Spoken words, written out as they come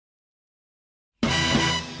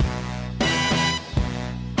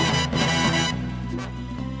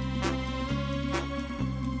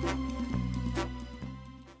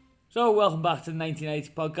So, welcome back to the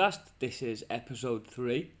 1980 podcast. This is episode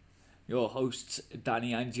 3. Your hosts,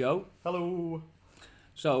 Danny and Joe. Hello.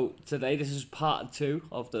 So, today this is part 2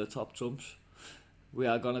 of the top trumps. We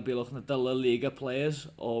are going to be looking at the La Liga players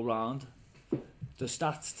all round. The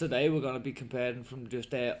stats today, we're going to be comparing from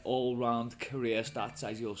just their all-round career stats.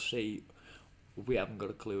 As you'll see, we haven't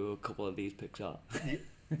got a clue who a couple of these picks are.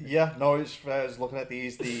 Yeah, no, I was looking at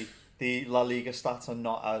these. The La Liga stats are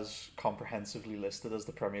not as comprehensively listed as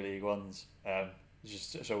the Premier League ones.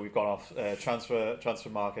 So we've gone off transfer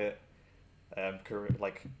market, career,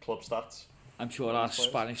 like club stats. I'm sure our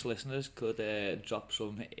Spanish listeners could drop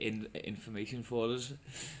some information for us.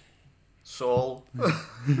 Sol.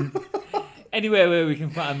 Anywhere where we can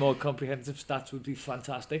find more comprehensive stats would be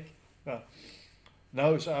fantastic. Yeah.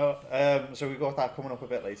 No, so we've got that coming up a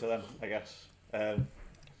bit later then, I guess.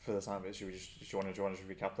 For the time, do you want to just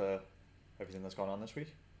recap everything that's gone on this week?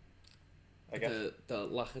 I guess the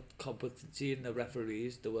lack of competency in the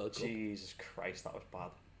referees, the World Cup. Jesus Christ, that was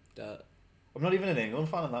bad. I'm not even an England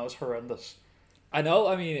fan, and that was horrendous. I know.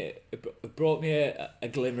 I mean, it brought me a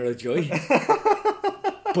glimmer of joy,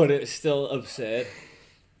 but it's still absurd.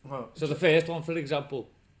 Well, so the first one, for example,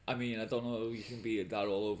 I mean, I don't know if you can be that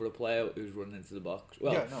all over a player who's running into the box.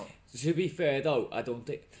 Well, yeah, no. To be fair though, I don't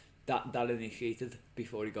think that initiated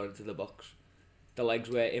before he got into the box. The legs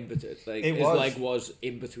were in between. Like his leg was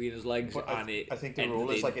in between his legs, but and I think the rule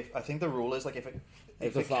is like if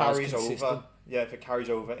it carries over, if it carries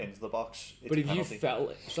over into the box. It's but if penalty. you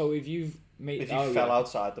fell, so if you fell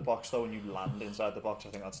outside the box though and you land inside the box, I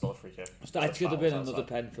think that's still a free kick. That should have been another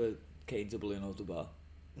pen for Kane to balloon out the bar.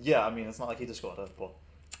 Yeah, I mean it's not like he'd have scored it, but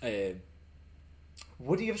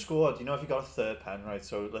would he have scored? You know, if he got a third pen, right?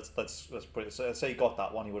 So let's put it. So let's say he got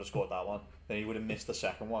that one, he would have scored that one. Then he would have missed the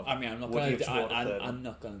second one. I mean, I'm not going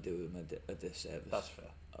to do him a disservice. That's fair.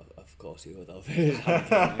 Of course he would have.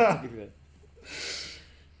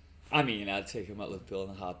 I mean, I'd take him at Liverpool in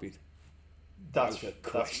a heartbeat. That's a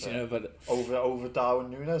question, but over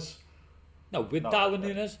Darwin Núñez. No, with Darwin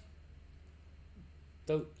Núñez.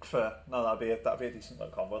 Fair. No, that'd be a decent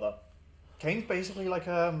little combo. That Kane's basically like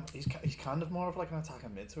he's kind of more of like an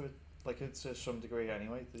attacking mid to it, like to some degree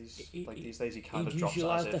anyway. These days he kind of drops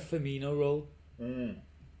as the Firmino role.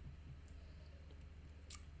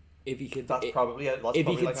 If he could, that's probably like an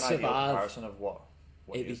ideal comparison of what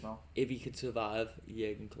he is now. If he could survive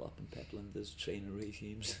Jurgen Klopp and Pep Linder's training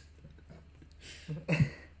regimes, do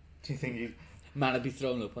you think he? Man, I'd be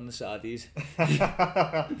thrown up on the Saudis.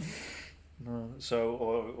 No, so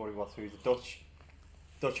or we got through the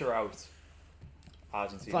Dutch are out.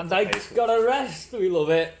 Argentina. Van Dijk's got a rest. We love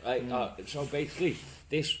it. Right. So basically,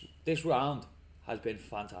 this round has been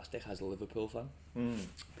fantastic as a Liverpool fan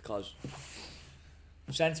because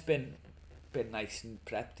since been nice and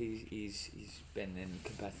prepped. He's been in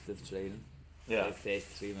competitive training. Yeah. Like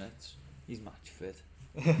 33 minutes. He's match fit.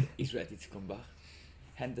 He's ready to come back.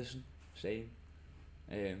 Henderson, same.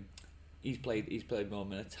 He's played more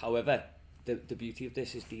minutes. However, the beauty of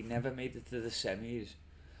this is he never made it to the semis.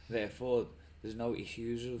 Therefore, there's no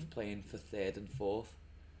issues of playing for third and fourth.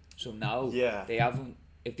 So now they haven't.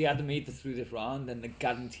 If they hadn't made it through this round, then they're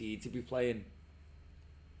guaranteed to be playing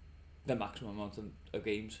the maximum amount of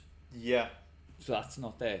games. Yeah. So that's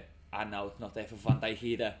not there, and now it's not there for Van Dijk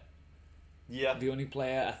either. Yeah. The only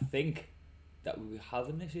player I think that we have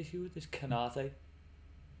in this issue with is Kanate.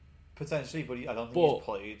 Potentially, but I don't think he's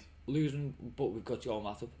played. But we've got Joe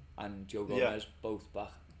Matip and Joe Gomez both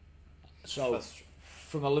back. So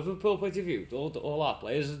from a Liverpool point of view, all our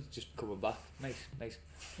players are just coming back. Nice.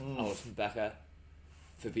 Alisson Becker,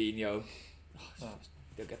 Fabinho.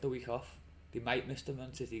 They'll get the week off. They might miss the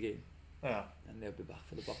Man City game. Yeah. And they'll be back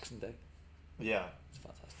for the Boxing Day. Yeah. It's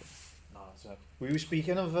fantastic. No, we were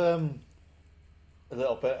speaking of a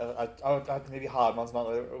little bit. I maybe hard man's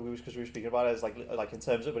not because we were speaking about it as like in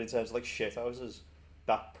terms of like shit houses.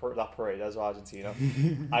 That Paredes of Argentina,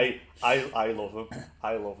 I love him.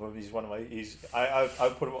 I love him. He's one of my. I'll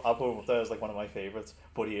put him up there as like one of my favourites.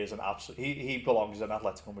 But he is an absolute. He belongs in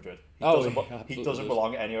Atletico Madrid. He doesn't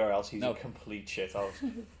belong anywhere else. He's a complete shithouse.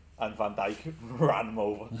 And Van Dijk ran him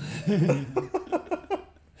over.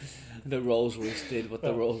 The Rolls Royce did what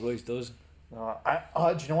the Rolls Royce does. Do you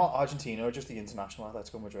know what? Argentina are just the international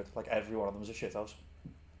Atletico Madrid. Like every one of them is a shithouse.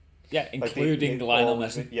 Yeah, including Lionel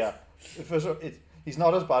Messi. Yeah. He's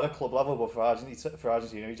not as bad at club level, but for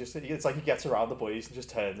Argentina, it's like he gets around the boys and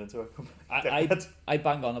just turns into a. I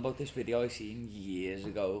bang on about this video I seen years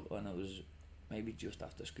ago when I was maybe just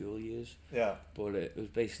after school years. Yeah. But it was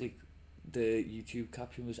basically the YouTube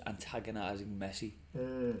caption was antagonising Messi.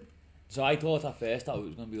 So I thought at first that it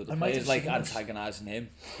was going to be other players like antagonising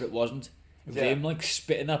him, but it wasn't. It was him like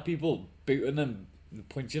spitting at people, booting them,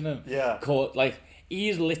 punching them. Yeah. Like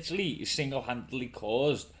he's literally single-handedly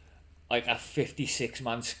caused like a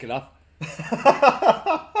 56-man scrap.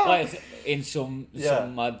 Like in some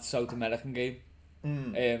mad South American game.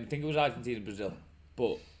 I think it was Argentina Brazil,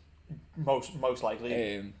 but most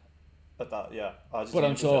likely. But that, yeah. But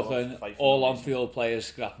I'm talking all on-field players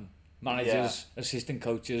scrapping, managers, assistant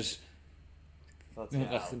coaches,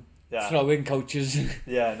 throwing coaches.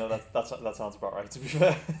 Yeah, no, that sounds about right. To be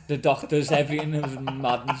fair, the doctors, everything was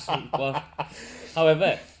madness.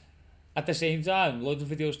 However, at the same time, loads of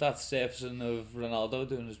videos start surfacing of Ronaldo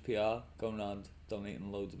doing his PR, going around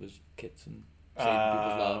donating loads of his kits and saving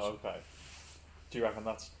people's lives. Okay. Do you reckon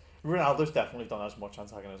that's... Ronaldo's definitely done as much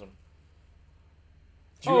antagonism.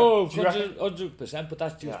 Do you reckon... 100%, but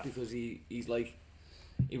that's just because he's like...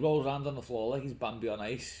 He rolls around on the floor like he's Bambi on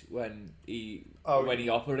ice when he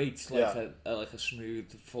operates like a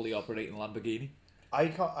smooth, fully operating Lamborghini. I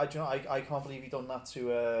can't believe he done that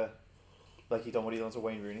to... like he done what he done to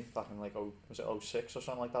Wayne Rooney back in like was it 06 or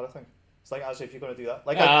something like that, I think. It's like as if you're going to do that.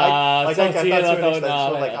 Like I get that to an extent.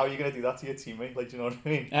 So like how are you going to do that to your teammate? Like, do you know what I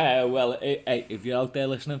mean? Well, hey, if you're out there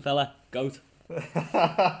listening, fella, goat.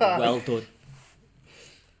 Well done.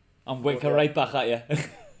 I'm winking right back at you.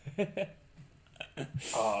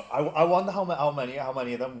 I wonder how many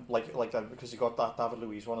of them like them, because you got that David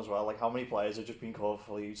Luiz one as well. Like how many players have just been caught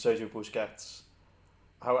for Sergio Busquets?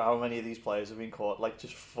 How many of these players have been caught like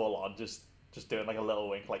just full on just doing like a little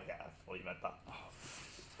wink, like I fully meant that. Oh,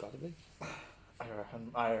 it's got to be.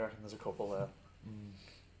 I reckon there's a couple there.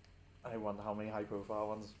 I wonder how many high profile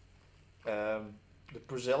ones. The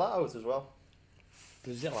Brazil are out as well.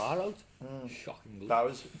 Brazil are out? Shockingly.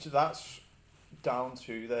 That's down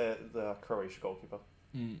to the Croatia goalkeeper.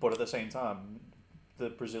 But at the same time, the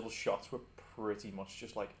Brazil shots were pretty much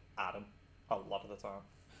just like Adam a lot of the time.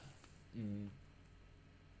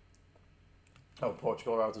 Oh,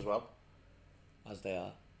 Portugal are out as well. As they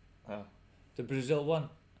are. Yeah. The Brazil one,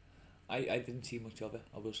 I didn't see much of it.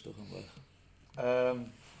 I was stuck in work.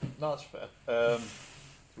 No, that's fair.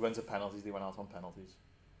 We went to penalties. They went out on penalties,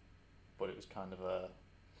 but it was kind of a.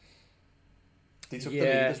 They took the lead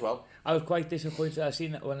as well. I was quite disappointed.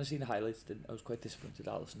 When I seen the highlights, I was quite disappointed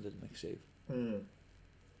Alisson didn't make a save. To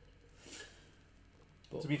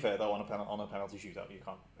be fair, though, on a penalty shootout, you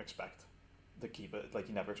can't expect the keeper. Like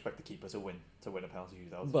you never expect the keeper to win a penalty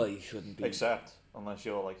shootout. Well, he shouldn't be. Except unless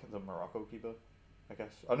you're like the Morocco keeper, I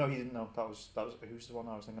guess. Oh no, he didn't know. That was who's the one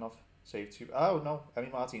I was thinking of? Saved 2. Oh no,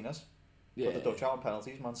 Emi Martinez. Put the Dutch out on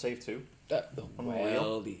penalties. Man saved 2. They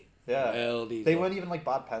weren't even like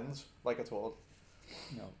bad pens, like at all.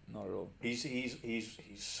 No, not at all. He's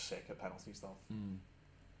sick at penalties though.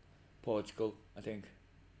 Portugal, I think.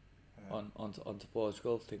 Onto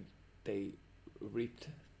Portugal, I think they reaped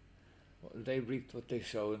what they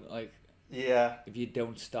showed. Like, if you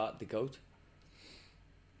don't start the goat,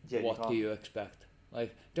 what do you expect?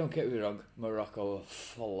 Like, don't get me wrong, Morocco are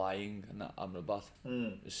flying, and that Amrabat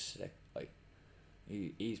is sick. Like,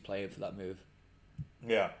 he's playing for that move.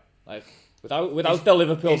 Yeah. Like, without the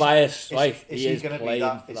Liverpool bias, like he is going to be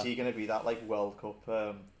that. Is he going to be that like World Cup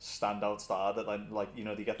standout star that then like you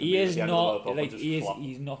know they get the he is the not World Cup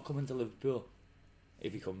he's not coming to Liverpool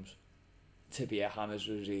if he comes to be a James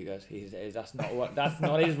Rodriguez. That's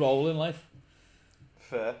not his role in life.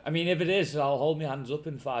 Fair. I mean, if it is, I'll hold my hands up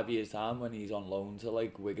in 5 years' time when he's on loan to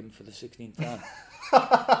like Wigan for the 16th time.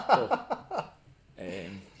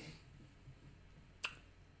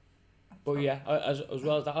 But yeah, as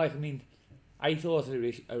well as that, like, I mean, I thought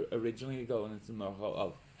originally going into Morocco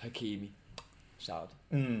of Hakimi, sad.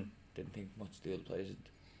 Didn't think much of the other players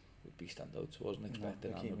would be standouts. Wasn't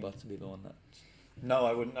expecting Amrabat to be the one that. No,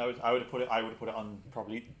 I wouldn't. I would have put it on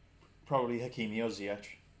probably Hakimi or Ziyech.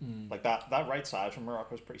 Like that right side from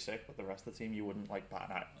Morocco is pretty sick, but the rest of the team you wouldn't like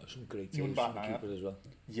bat out. Some great saves from the keeper as well.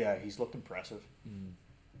 Yeah, he's looked impressive.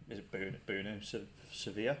 Is it Bruno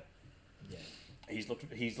Sevilla? Yeah, he's looked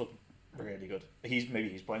really good. He's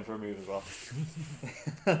playing for a move as well.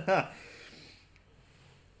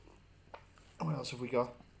 What else have we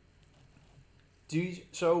got?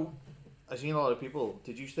 I've seen a lot of people.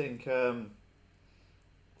 Did you think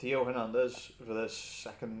Theo Hernandez for the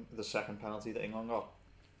second penalty that England got?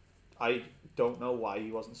 I don't know why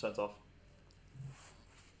he wasn't sent off.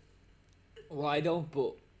 Well, I don't,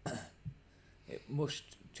 but it must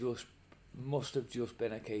have just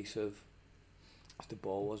been a case of the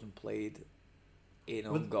ball wasn't played in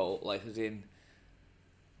on goal, like as in.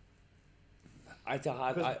 It's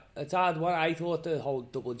hard one. I thought the whole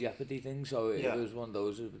double jeopardy thing, so it was one of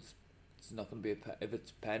those. It's not going to be if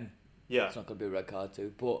it's pen. Yeah, it's not going to be a red card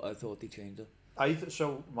too. But I thought they changed it.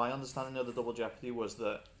 So my understanding of the double jeopardy was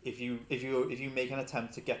that if you make an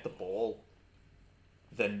attempt to get the ball,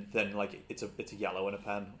 then like it's a yellow and a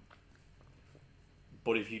pen.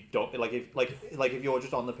 But if you don't, if you're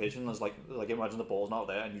just on the pitch and there's like imagine the ball's not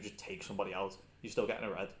there and you just take somebody out, you're still getting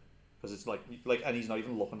a red, because it's like and he's not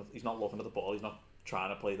even looking at the ball, he's not trying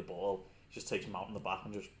to play the ball, he just takes him out in the back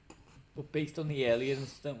and just. But based on the earlier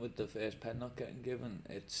incident with the first pen not getting given,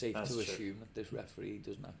 it's safe That's to true. assume that this referee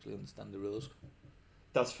doesn't actually understand the rules.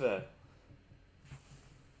 That's fair.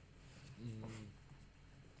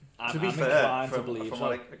 I'm, To be I'm fair, inclined to from believe what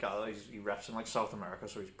so. I gather, he refs in like South America,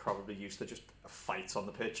 so he's probably used to just fights on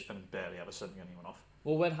the pitch and barely ever sending anyone off.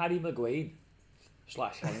 Well, when Harry Maguire /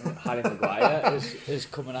 Harry Maguire is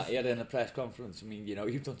coming at you in a press conference, I mean, you know,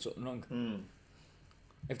 you've done something wrong.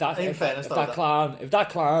 If that clown,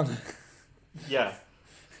 yeah,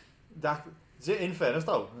 in fairness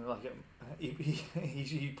though, like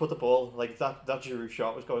he put the ball like that Giroud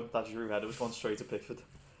shot was going, that Giroud header was going straight to Pickford.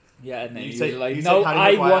 Yeah, and then you he take, was like, you no, take Harry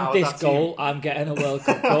I Maguire want this goal. Team. I'm getting a World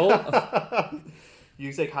Cup goal.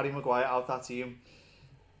 You take Harry Maguire out that team,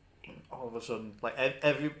 all of a sudden, like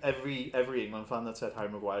every England fan that said Harry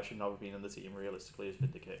Maguire should not have been in the team realistically is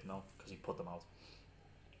vindicated now because he put them out.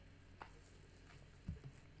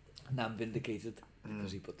 And I'm vindicated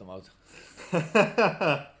because he put them out.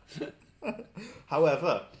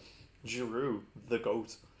 However, Giroud, the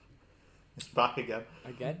GOAT, is back again.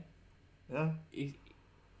 Again? Yeah.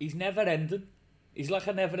 He's never ending. He's like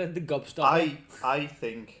a never ending gobstopper. I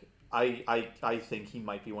think he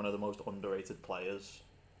might be one of the most underrated players.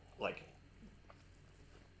 Like,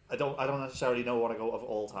 I don't necessarily know what I go of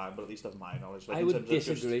all time, but at least of my knowledge. Like, I would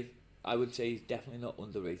disagree. I would say he's definitely not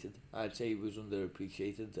underrated. I'd say he was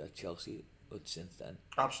underappreciated at Chelsea, but since then.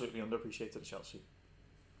 Absolutely underappreciated at Chelsea.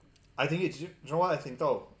 I think it's, you know what I think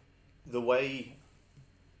though? The way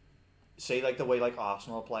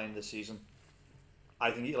Arsenal are playing this season, I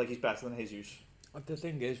think he's better than Jesus. But the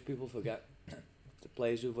thing is, people forget the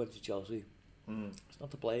players who went to Chelsea. It's not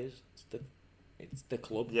the players, it's the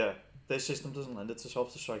club. Yeah, their system doesn't lend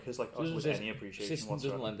itself to strikers with any appreciation system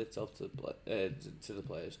whatsoever. doesn't lend itself to the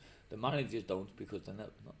players. The managers don't, because they're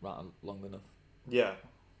not around long enough. Yeah.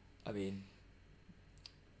 I mean,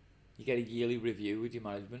 you get a yearly review with your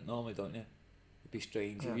management normally, don't you? It'd be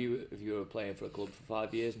strange if you were playing for a club for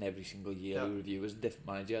 5 years and every single yearly review is a different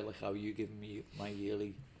manager, like how you giving me my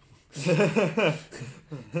yearly.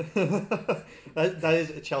 that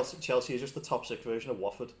is Chelsea is just the top 6 version of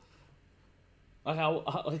Watford.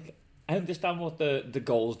 I understand what the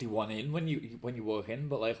goals they want in when you walk in,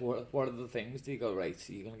 but like what are the things do you go, right,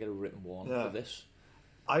 so you're gonna get a written warning for this?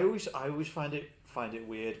 I always find it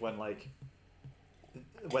weird when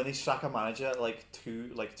they sack a manager like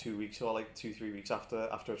 2 weeks or 2-3 weeks after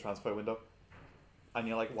a transfer window, and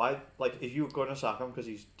you're like, why? Like, if you were going to sack him because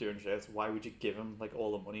he's doing shit, why would you give him like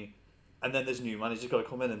all the money? And then there's new managers got to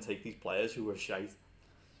come in and take these players who are shite.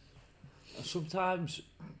 Sometimes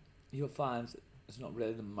you'll find it's not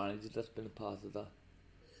really the manager that's been a part of that.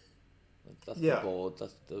 That's the board.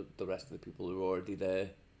 That's the rest of the people who are already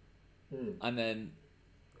there. And then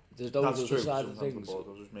there's those other side of things. The board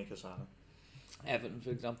will just make a sign. Everton,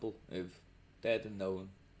 for example, if they'd have known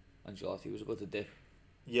Ancelotti was about to dip,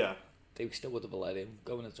 they still would have let him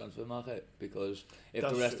go in the transfer market, because if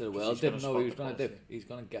the rest of the world didn't know he was going to dip, he's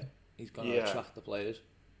going to attract the players.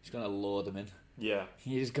 He's going to lure them in. Yeah,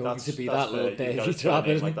 he's going to be that little dirty trap,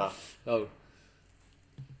 isn't he? So,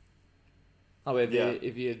 however,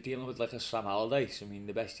 if you're dealing with like a Sam Allardyce, I mean,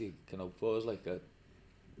 the best you can hope for is like a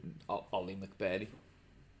Ollie McBurney.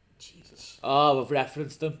 Jesus. Oh, we've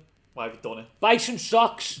referenced him. Why have you done it? Buy some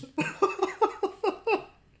socks.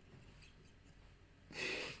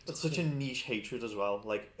 That's such a niche hatred as well.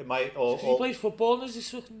 Like, he plays football and has his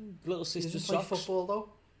fucking little sister's socks. He doesn't play football though.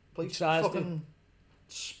 Plays fucking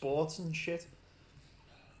sports and shit.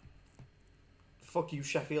 Fuck you,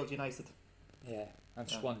 Sheffield United. Yeah, and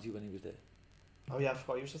Swansea when he was there. Oh yeah, I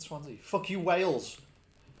forgot you was at Swansea. Fuck you, Wales.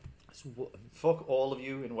 Fuck all of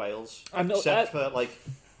you in Wales. Except for like,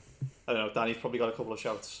 I don't know, Danny's probably got a couple of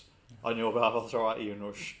shouts on your behalf. I'll throw at Ian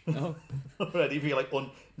Rush. No. Already be like,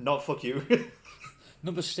 not fuck you.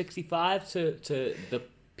 Number 65 to the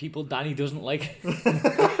people Danny doesn't like.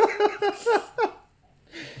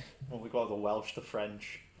 Well, we got the Welsh, the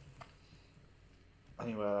French.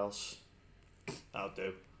 Anywhere else, that'll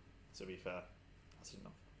do. To be fair, that's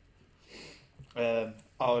enough. And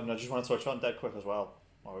I just want to touch on dead quick as well.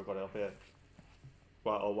 While we've got it up here.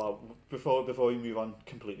 Well, before we move on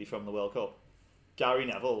completely from the World Cup, Gary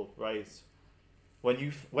Neville, right? When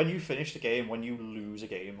you finish the game, when you lose a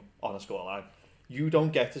game on a scoreline, you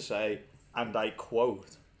don't get to say, and I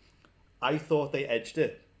quote, I thought they edged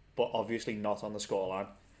it, but obviously not on the scoreline.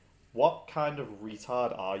 What kind of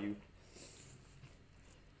retard are you?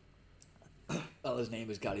 Well, his name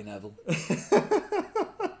is Gary Neville.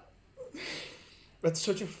 That's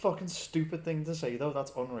such a fucking stupid thing to say, though.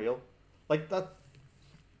 That's unreal. Like that.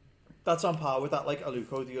 That's on par with that, like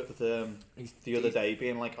Aluko the other day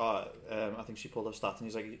being like, I think she pulled her stat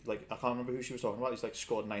and he's like I can't remember who she was talking about. He's like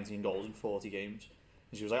scored 19 goals in 40 games,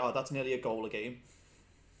 and she was like, that's nearly a goal a game,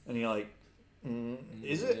 and you're like,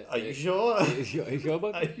 is it? Are you sure? Are you sure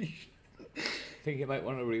about that? I think you might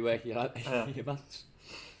want to rework your maths.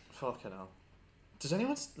 Fucking hell. Does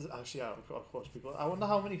anyone actually? Yeah, of course, people. I wonder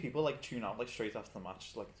how many people like tune out like straight after the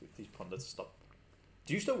match, like these pundits stop.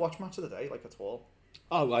 Do you still watch Match of the Day like at all?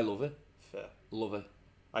 Oh, I love it. Fair. Love it.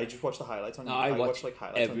 I just watch the highlights on. No, I watch like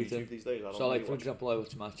highlights everything. on YouTube these days. So, like for example, I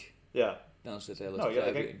watch Match. Yeah. Then I'll sit there. No, yeah,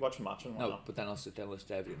 I watch Match and whatnot. No, but then I'll sit there and listen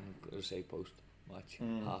to everything. I'll say post match,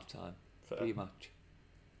 half time, pre-match.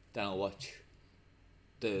 Then I'll watch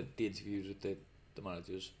the interviews with the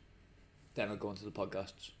managers. Then I'll go into the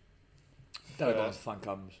podcasts. Then I'll go into fan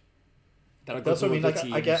cams. Then I'll go That's what I mean. Like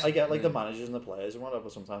teams, I get like the managers and the players and whatever.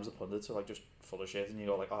 But sometimes the pundits are like just full of shit, and you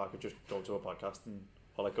go like, I could just go to a podcast and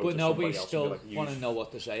or like go but to nobody somebody else still and be like, want to know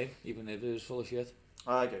what they're saying, even if it's full of shit.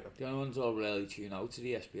 I get it. The only ones that'll really tune out to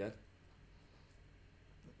the ESPN.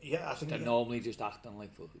 Yeah, I think they're normally just acting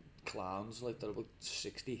like clowns, like they're about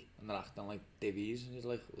 60 and they're acting like divvies, and it's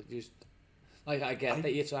like just like I get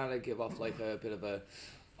that you're trying to give off like a bit of a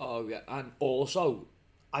and also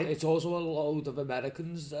it's also a load of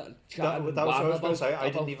Americans that that was what I was going to say. I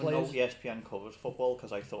didn't even know ESPN covered football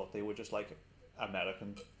because I thought they were just like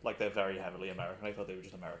American, like they're very heavily American. I thought they were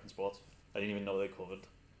just American sports. I didn't even know they covered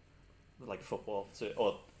like football.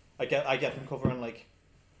 Or I get them covering like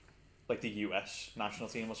the US national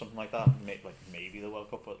team or something like that. Maybe the World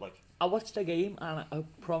Cup, but like I watched the game and I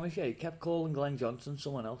promise you, he kept calling Glenn Johnson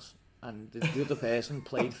someone else, and the other person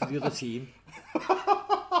played for the other team.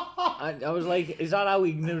 And I was like, is that how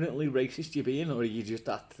ignorantly racist you're being, or are you just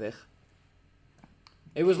that thick?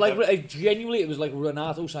 It was like, genuinely, it was like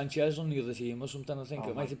Renato Sanchez on the other team or something, I think.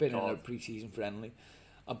 It might have been in a pre-season friendly.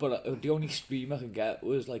 But the only stream I could get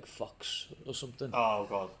was like Fox or something. Oh,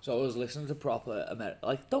 God. So I was listening to proper America.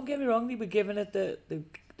 Like, don't get me wrong, they were giving it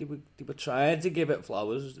they were trying to give it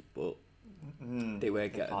flowers, but they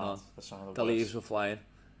weren't getting on. The leaves were flying.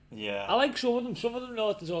 Yeah. I like some of them. Some of them know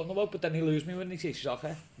what they're talking about, but then they lose me when they say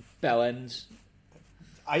soccer. Bell ends.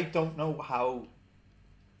 I don't know how.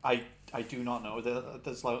 I do not know.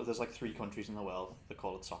 There's like 3 countries in the world that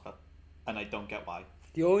call it soccer, and I don't get why.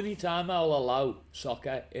 The only time I'll allow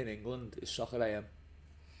soccer in England is Soccer AM.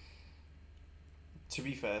 To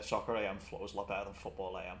be fair, Soccer AM flows a lot better than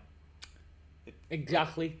Football AM.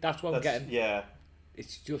 Exactly. That's what I'm getting. Yeah.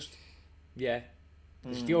 It's just, yeah.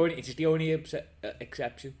 It's the only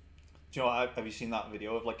exception. Do you know? Have you seen that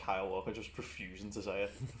video of like Kyle Walker just refusing to say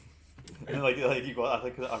it? And like you got, I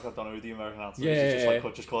don't know who the American answer is.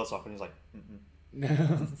 He's just call it soccer, and he's like,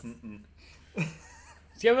 No.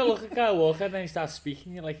 Do you ever look at Kyle Walker and then he starts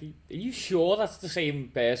speaking? You're like, are you sure that's the same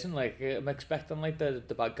person? Like, I'm expecting like the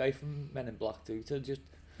bad guy from Men in Black 2 to just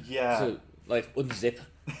like unzip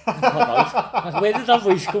and pop out. Like, where did that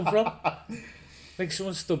voice come from? Like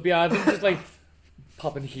someone stood behind him, just like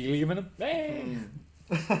popping helium in him. Hey!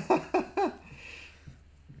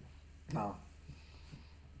 No.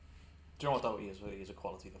 Do you know what though? He is a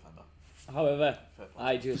quality defender. However,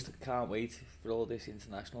 I just can't wait for all this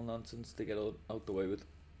international nonsense to get out the way with.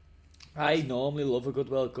 I normally love a good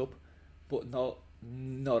World Cup, but not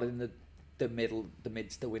in the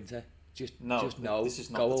midst of winter. Just no. This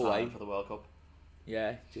is not go the time away for the World Cup.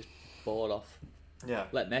 Yeah, just board off. Yeah.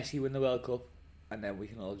 Let Messi win the World Cup, and then we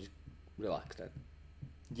can all just relax then.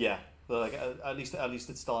 Yeah, but like at least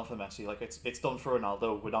it's still on for Messi. Like it's done for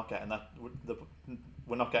Ronaldo. We're not getting that.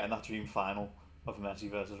 We're not getting that dream final of Messi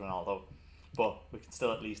versus Ronaldo, but we can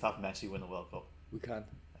still at least have Messi win the World Cup. We can.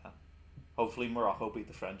 Yeah. Hopefully Morocco beat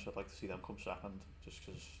the French. I'd like to see them come second, just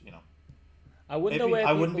because I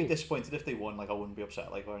wouldn't be disappointed if they won. Like I wouldn't be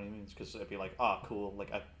upset like by any means, because it'd be like, cool.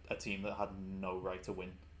 Like a team that had no right to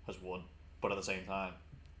win has won, but at the same time,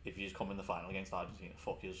 if you just come in the final against Argentina,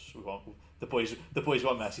 fuck yous. We want the boys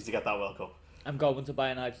want Messi to get that World Cup. I'm going to buy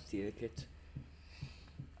an Argentina kit.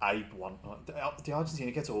 I want the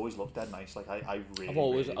Argentina kits always look dead nice. Like I really. I've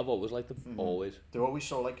always liked them. Mm-hmm. Always. They're always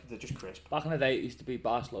so like they're just crisp. Back in the day, it used to be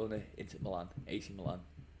Barcelona, Inter Milan, AC Milan.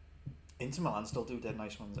 Inter Milan still do dead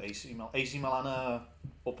nice ones. AC Milan are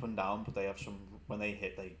up and down, but they have some when they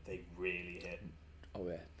hit, they really hit. Oh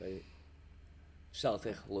yeah,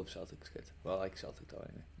 Celtic. I love Celtic's kit. Well, I like Celtic though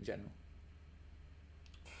anyway, in general.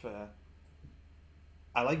 Fair.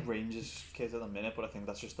 I like Rangers kids at the minute, but I think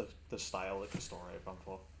that's just the style, like the story I've gone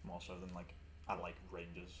for more so than like I like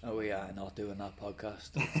Rangers. Oh yeah, not doing that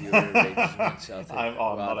podcast. If you're a Rangers fan, Celtic, I'm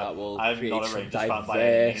not a Rangers fan by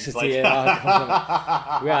any means.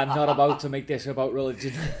 Like... We are not about to make this about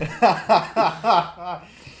religion.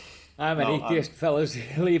 I'm an atheist, fellas.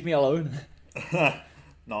 Leave me alone.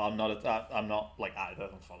 No, I'm not. I'm not like either.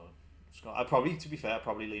 I'm following. I probably, to be fair,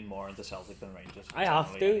 probably lean more into Celtic than Rangers. I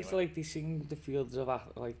have to. Anyway. It's like they sing the fields of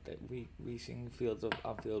we sing Fields of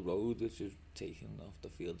Anfield Road, which is taken off the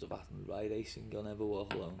Fields of Athens. Right? They sing You'll Never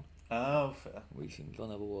Walk Alone. Oh, fair. We sing You'll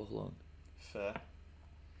Never Walk Alone. Fair.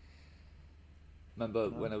 Remember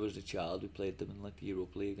when I was a child, we played them in like the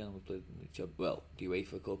Europa League, and we played them in the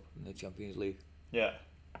UEFA Cup and the Champions League. Yeah.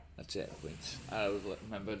 That's it, points. I was like,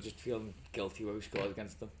 remember just feeling guilty when we scored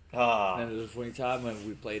against them. Ah. And then there was a funny time when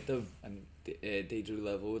we played them and they drew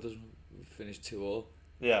level with us. We finished 2-2.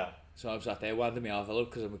 Yeah. So I was sat there winding me off a little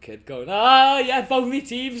because I'm a kid going, yeah, both me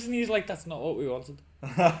teams. And he's like, that's not what we wanted.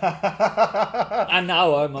 And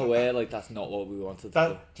now I'm aware, like, that's not what we wanted.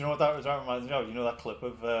 Do you know what that reminds me of? You know that clip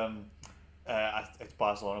of it's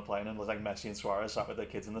Barcelona playing and it was like Messi and Suarez sat with their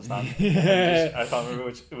kids in the stand. Yeah. I can't remember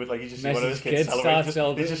which. It would like you just see Messi's one of his kids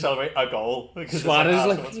celebrate. They just celebrate a goal. Suarez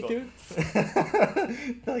like, what are you doing?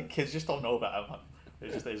 Like kids just don't know better, man.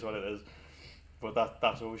 It just is what it is. But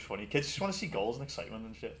that's always funny. Kids just want to see goals and excitement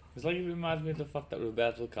and shit. It's like it reminds me of the fact that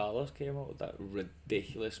Roberto Carlos came out with that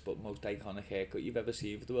ridiculous but most iconic haircut you've ever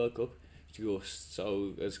seen for the World Cup. Just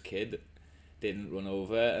so as a kid didn't run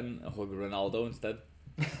over and hug Ronaldo instead.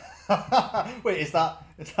 Wait, is that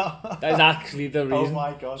that is actually the reason. Oh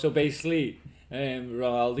my god. So basically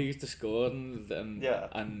Ronaldo used to score and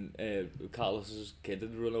Carlos's kid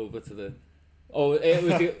had run over to the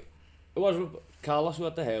it was Carlos who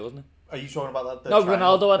had the hair, wasn't it? Are you talking about that? No,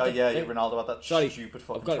 Ronaldo had Ronaldo had that stupid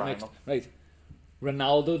fucking triangle. Right.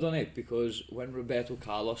 Ronaldo done it because when Roberto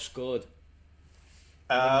Carlos scored,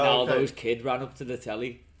 Ronaldo's kid ran up to the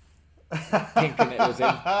telly thinking it was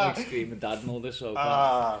him, like screaming dad and all this. So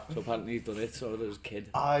apparently he's done it. So there's a kid.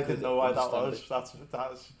 I didn't know why that was. That's.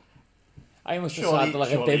 I must have sounded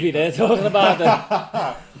like a divvy there talking about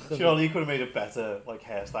it. Surely you could have made a better like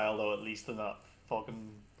hairstyle though, at least than that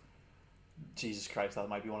fucking. Jesus Christ, that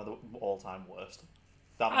might be one of the all-time worst.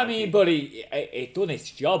 I mean, but it done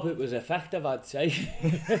its job. It was effective, I'd say. Do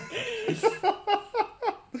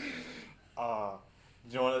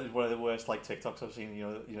you know one of the worst like TikToks I've seen?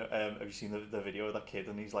 You know, have you seen the video of that kid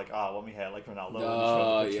and he's like, I want my hair like Ronaldo. And he's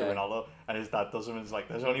showing a picture of Ronaldo, and his dad does him and he's like,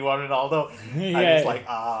 there's only one Ronaldo. And it's like,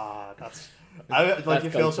 that's. You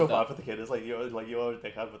feel so bad for the kid. It's like you're a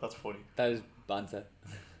dickhead, but that's funny. That is banter.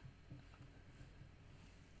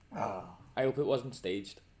 I hope it wasn't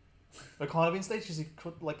staged. It can't have been staged because he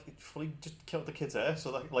could fully just kill the kid's hair.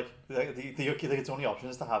 So the kid's only option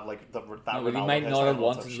is to have like that. No, but he might not have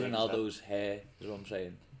wanted Ronaldo's hair. Is what I'm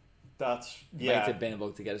saying. Might have been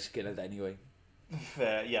about to get a skinhead anyway.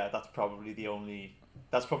 Fair, yeah. That's probably the only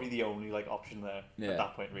like option there at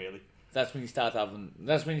that point, really. That's when you start having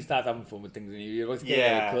fun with things. And you're about to get a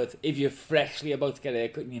haircut. If you're freshly about to get a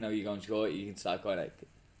haircut, and you know you're going short, you can start going like.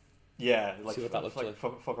 Yeah, like, see what that looks like.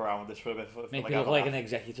 Fuck around with this for a bit. Make me look like an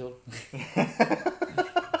executor.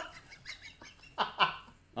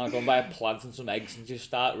 I'll go and buy a plant and some eggs and just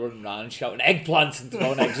start running around and shouting eggplants and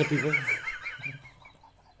throwing eggs at people.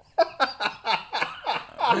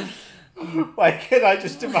 Why can't I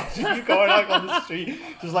just imagine you going like on the street,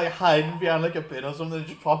 just like hiding behind like a bin or something,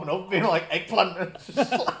 just popping up, being like eggplant.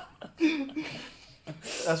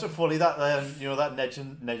 That's so funny that that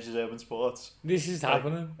Nedge's Urban Sports. This is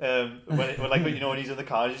happening. When he's in the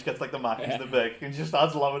car, he just gets like the mac and the big and just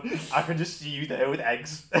starts laughing. I can just see you there with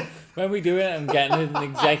eggs. When we do it, I'm getting an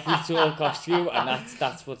executive costume, and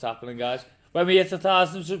that's what's happening, guys. When we hit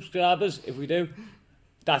 1,000 subscribers, if we do,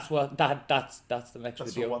 that's the next video.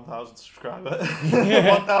 That's a 1,000 subscriber.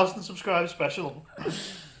 1,000 subscriber special.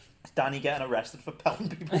 Danny getting arrested for pelting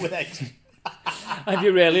people with eggs. If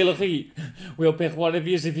you're really lucky, we'll pick one of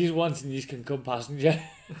you if you want, and you can come passenger.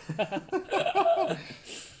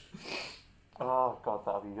 Oh god,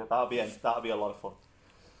 that'll be a lot of fun.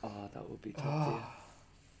 Oh, that would be tough.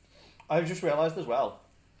 I've just realised as well.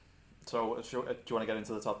 So, do you want to get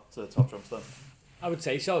into the top trumps then? I would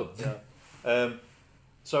say so. Yeah.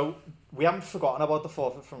 So we haven't forgotten about the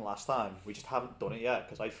forfeit from last time. We just haven't done it yet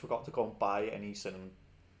because I forgot to go and buy any cinnamon.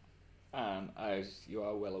 And as you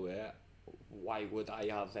are well aware, why would I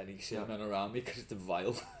have any cinnamon around me? Because it's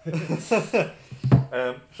vile.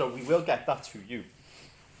 So we will get that to you.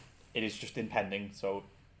 It is just impending, so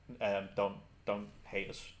don't hate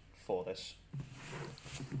us for this.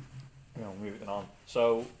 Moving on.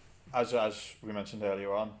 So as we mentioned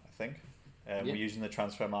earlier on, I think, Yeah. we're using the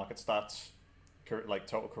transfer market stats, like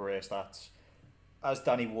total career stats. As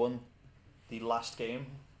Danny won the last game,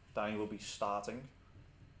 Danny will be starting.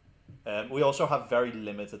 We also have very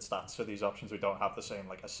limited stats for these options. We don't have the same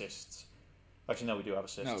like assists. Actually, no, we do have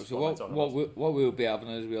assists. No, so what we'll be having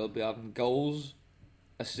is we'll be having goals,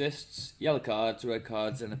 assists, yellow cards, red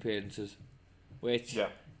cards, and appearances, which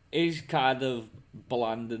is kind of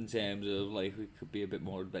bland in terms of like we could be a bit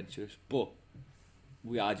more adventurous, but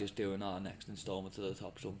we are just doing our next instalment of the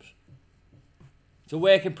top sums. It's a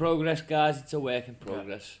work in progress, guys. It's a work in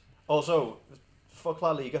progress. Yeah. Also, fuck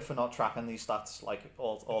La Liga for not tracking these stats like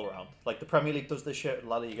all around. Like the Premier League does this shit.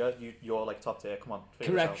 La Liga, you're like top tier. Come on.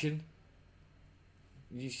 Correction.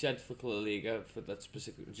 You said fuck La Liga for that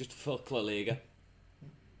specific. Just fuck La Liga.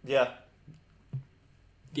 Yeah.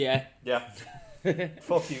 Yeah. Yeah.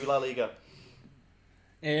 Fuck you, La Liga.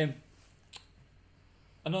 And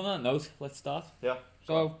on that note, let's start. Yeah.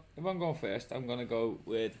 So, if I'm going first, I'm going to go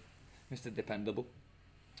with Mr. Dependable,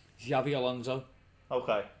 Xabi Alonso.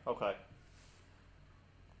 Okay.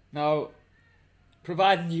 Now,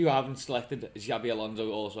 provided you haven't selected Xabi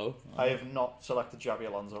Alonso also. I have not selected Xabi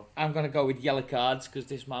Alonso. I'm going to go with yellow cards because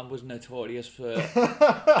this man was notorious for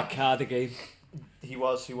a card game. He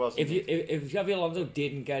was. If Xabi Alonso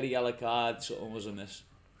didn't get a yellow card, something was amiss.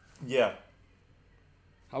 Yeah.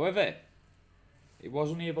 However, it was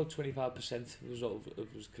only about 25% of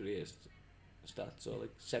his career stats, so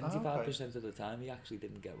like 75% of the time he actually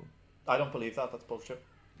didn't get one. I don't believe that. That's bullshit.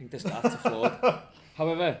 I think the stats are flawed.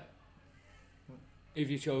 However, if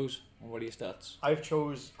you chose, what are your stats?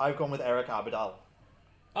 I've gone with Eric Abidal.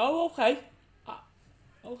 Oh, okay.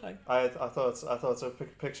 Okay. I thought so.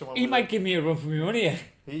 Pick someone. He might give me a run for my money here.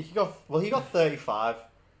 He got 35,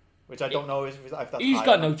 which I don't know if that's He's high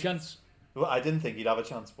got enough. no chance. Well, I didn't think he'd have a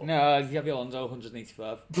chance. But... No, Xabi Alonso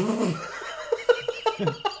 185.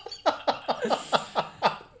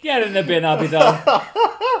 Get in the bin, Abidal.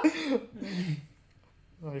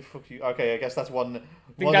 Oh, fuck you. Okay, I guess that's one. I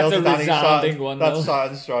think that's a resounding one. That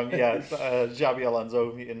sounds strong. Yeah, Xabi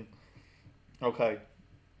Alonso meeting. Okay,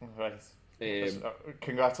 right.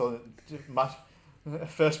 Congrats on Matt.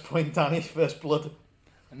 First point, Danny. First blood.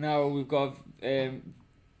 Now we've got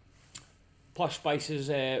Posh Spice's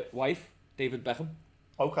wife, David Beckham.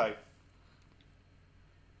 Okay.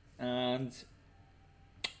 And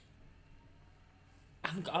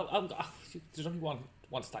there's only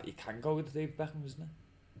one stat you can go with David Beckham, isn't there?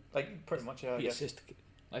 Like pretty much, yeah. The assist,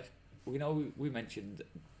 like we know we mentioned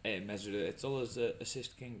Mesut Özil as the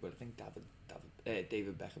assist king, but I think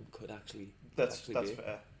David Beckham could actually. That's be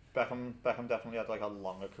fair. Beckham definitely had like a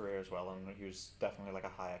longer career as well, and he was definitely like a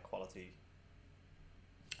higher quality.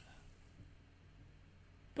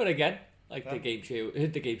 But again, like the game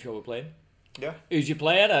show we're playing. Yeah. Who's your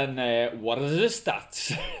player and what are his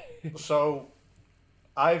stats? So,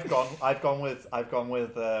 I've gone with. I don't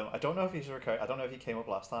know if he's okay. I don't know if he came up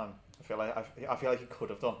last time. I feel like he could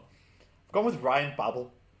have done. I've gone with Ryan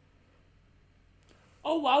Babel.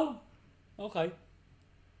 Oh wow. Okay.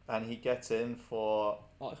 And he gets in for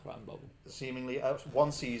Ryan Babel. Seemingly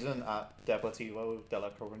one season at Debacle de la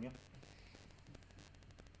Coruña.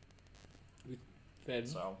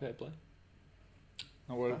 Fair play.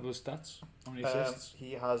 Now what are those stats? How many assists?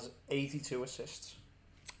 He has 82 assists.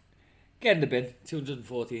 Get in the bin.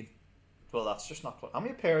 214. Well, that's just not close. How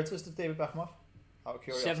many appearances did David Beckham have? Out of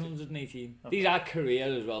curiosity. 718. Okay. These are career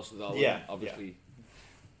as well, so that obviously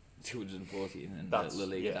 214 in La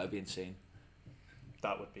Liga. That would be insane.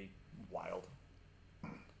 That would be wild.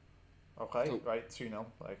 Okay, right, 2-0.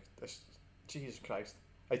 Like this, Jesus Christ.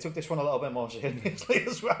 I took this one a little bit more seriously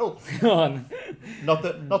as well. Go on. Not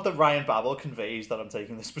that Ryan Babel conveys that I'm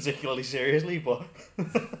taking this particularly seriously, but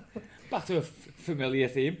back to a familiar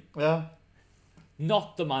theme. Yeah.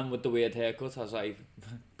 Not the man with the weird haircut, as I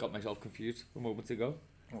got myself confused a moment ago.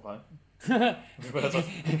 Okay.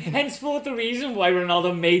 Henceforth, the reason why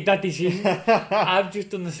Ronaldo made that decision. I've just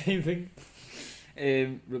done the same thing.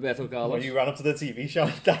 Roberto Carlos. When you ran up to the TV show,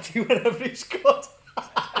 Daddy, whenever he's cut.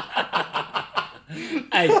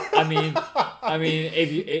 I mean,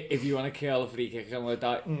 if you want to kill a free kick or something like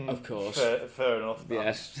that, of course. Fair enough.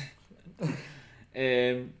 Yes.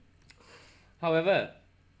 However,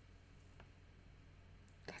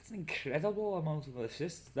 that's an incredible amount of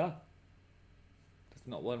assists. That's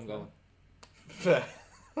not where I'm going. Fair.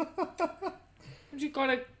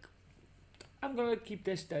 I'm gonna keep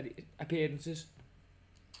this steady. Appearances.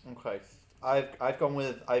 Okay. I've gone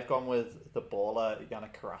with the baller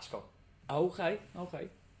Yannick Carrasco. Okay.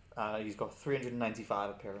 He's got 395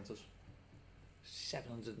 appearances.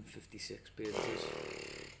 756 appearances.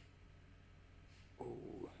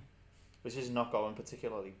 Ooh. This is not going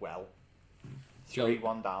particularly well. Joe-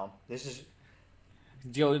 3-1 down. This is...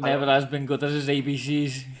 Joe never has been good at his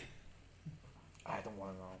ABCs. I don't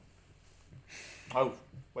want to know. Oh,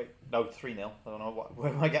 wait. No, 3-0. I don't know.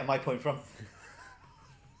 Where am I getting my point from?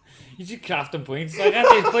 You just crafting points. I got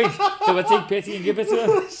these points. So I take pity and give it to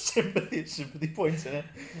him. sympathy points in it.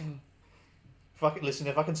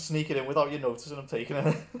 If I can sneak it in without you noticing, I'm taking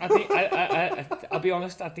it. I'll be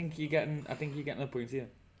honest. I think you're getting a point here.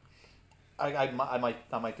 I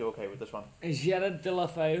might do okay with this one. Gerard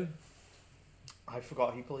Deulofeu. I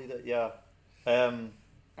forgot he played it. Yeah. And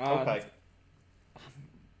Okay.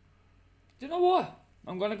 Do you know what?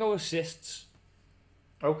 I'm gonna go assists.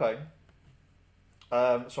 Okay.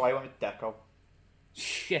 So I went with Deco.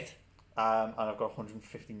 Shit. And I've got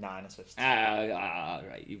 159 assists.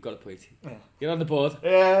 Right, you've got a point. Yeah. Get on the board.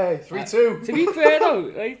 Yay, 3-2. To be fair though,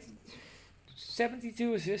 right?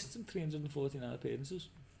 72 assists and 349 appearances.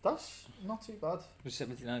 That's not too bad. With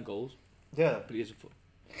 79 goals. Yeah. But he is a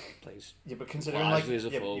plays. Yeah, but considering largely like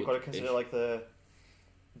as a forward, you've got to consider like the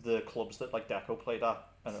clubs that like Deco played at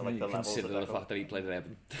and like the levels that consider the Deco. fact that he played at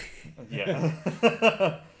Everton.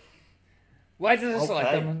 Yeah. Why did I select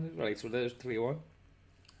Okay. them? Right, so there's 3-1.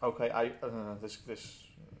 Okay, this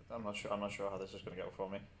I'm not sure how this is going to go for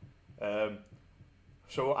me.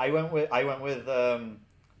 So I went with Nabil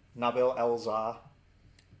Elzar.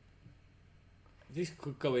 This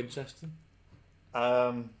could go interesting.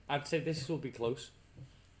 I'd say this will be close.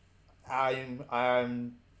 I'm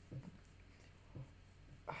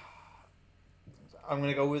going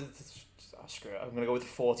to go with screw it. I'm going to go with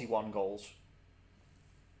 41 goals.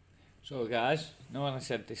 So guys, no one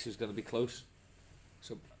said this was going to be close.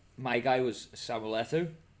 So my guy was Samuel Eto'o.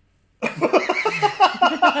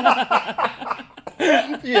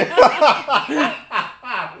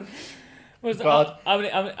 Was God. How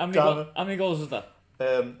many goals was that?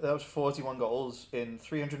 That was 41 goals in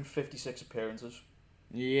 356 appearances.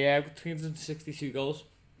 Yeah, I've got 362 goals.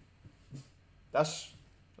 That's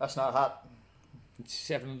not hot.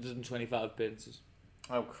 725 appearances.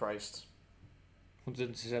 Oh Christ.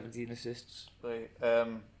 117 assists. Right,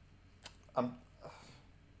 can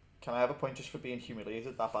I have a point just for being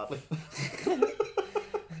humiliated that badly?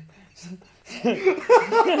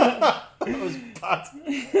 That was bad.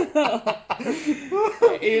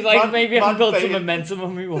 He was like, maybe I can build some momentum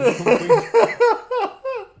on me.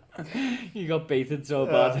 You got baited so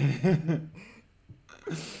bad.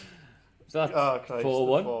 So that's 4-1.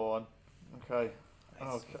 4-1. Okay.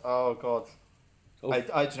 Nice. Oh God. Oh. Do you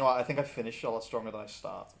know what? I think I finished a lot stronger than I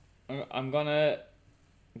start. I'm gonna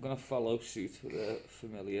follow suit with a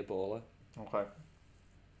familiar baller. Okay.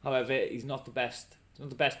 However, he's not the best. He's not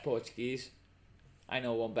the best Portuguese. I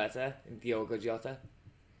know one better, in Diogo Jota.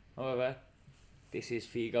 However, this is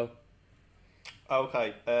Figo.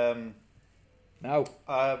 Okay. Now,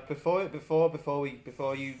 before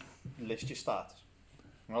you list your stats,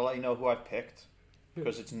 I'm gonna let you know who I picked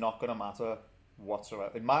because it's not gonna matter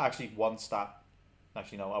whatsoever. It might actually one stat.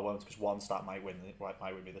 Actually, no, I won't because one stat might win me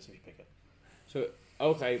this if you pick it. so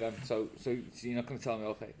okay then. So you're not gonna tell me?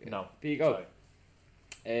 Okay. No. Figo.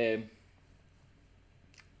 Sorry.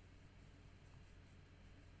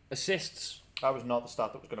 Assists. That was not the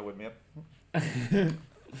stat that was going to win me up.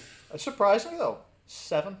 Surprisingly though,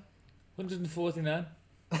 7. 149.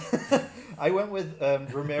 I went with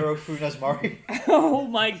Romero Funes Mori. Oh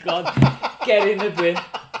my God! Get in the bin.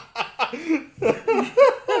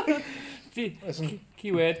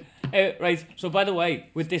 Keyword. Right. So by the way,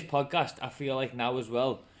 with this podcast, I feel like now as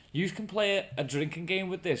well, you can play a drinking game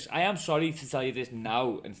with this. I am sorry to tell you this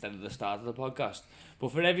now instead of the start of the podcast,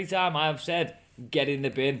 but for every time I have said get in the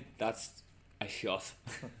bin, that's a shot.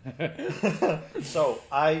 So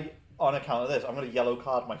on account of this, I'm going to yellow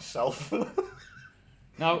card myself.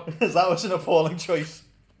 Now, because that was an appalling choice.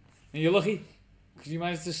 And you're lucky because you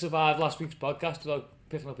managed to survive last week's podcast without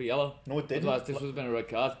picking up a yellow. No, it didn't. Otherwise, this would have been a red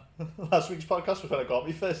card. Last week's podcast was when I got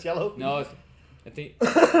my first yellow. No, I think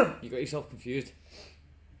you got yourself confused.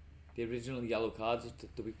 The original yellow cards was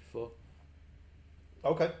the week before.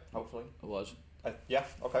 Okay, hopefully. It was. Yeah,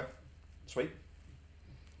 okay. Sweet.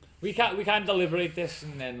 We can deliberate this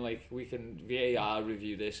and then we can VAR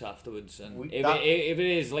review this afterwards. And if it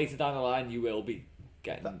is later down the line, you will be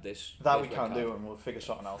getting this. That we can do, and we'll figure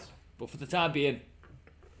something else. But for the time being,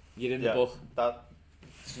 you're in the book.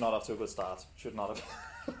 That's not off to a good start. Should not have.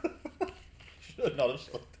 Should not have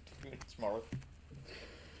selected tomorrow.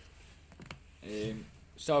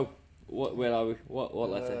 So, where are we?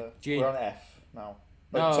 What letter? G. We're on F now.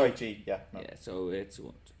 No. Sorry, G. Yeah. No. Yeah. So it's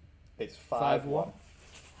 5-1. 5-1.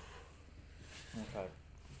 Okay.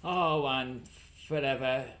 Oh, and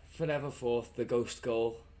forever fourth, the ghost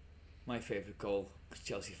goal. My favourite goal, 'cause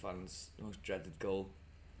Chelsea fans' most dreaded goal.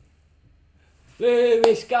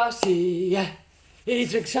 Luis Garcia, he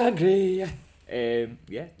drinks sangria.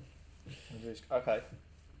 Yeah. Okay.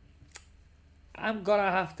 I'm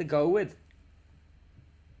gonna have to go with.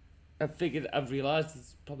 I've realised he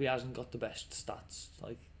probably hasn't got the best stats,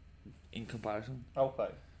 like, in comparison. Okay.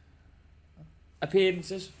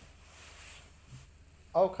 Appearances.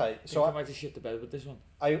 Okay. So I might have shit the bed with this one.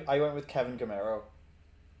 I went with Kevin Gamero.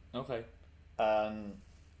 Okay.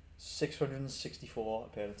 664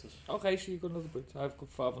 appearances. Okay, so you've got another point. I've got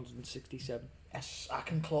 567. Yes, I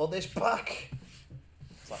can claw this back.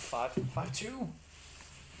 It's like 5-2.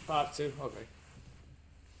 5-2, okay.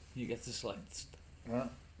 You get to select. Yeah.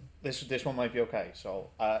 This one might be okay.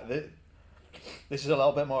 So this is a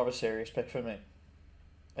little bit more of a serious pick for me.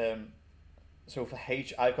 So for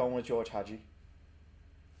H, I've gone with George Hadji.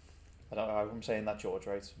 I don't know if I'm saying that George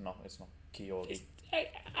right. No, it's not George.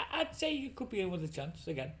 I'd say you could be in with a chance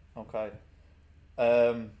again. Okay.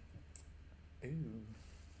 Ooh.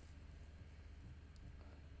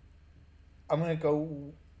 I'm gonna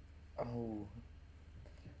go. Oh,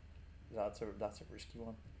 that's a risky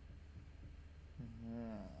one.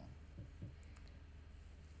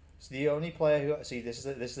 So the only player who this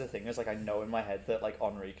is the thing is like I know in my head that like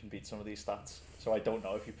Henry can beat some of these stats, so I don't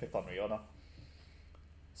know if you picked Henry or not.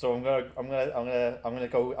 So I'm gonna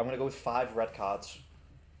go with 5 red cards.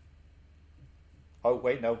 Oh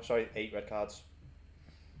wait, no, sorry, 8 red cards.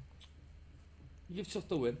 You've took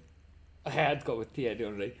the win. I had go with Thierry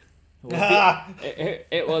Henry.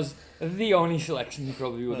 It was the only selection you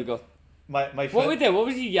probably would have got. What were there? What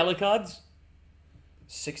was your yellow cards?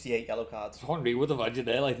 68 yellow cards. Henry would have had you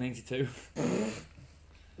there like 92.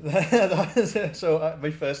 So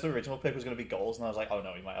my first original pick was going to be goals, and I was like, oh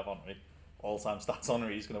no, he might have Henry. All-time stats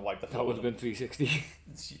Henry, he's going to wipe the floor. That would have been 360.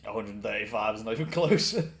 135 is not even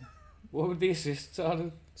close. What would the assists out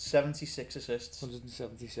of? 76 assists.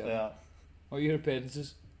 177. Yeah. What are your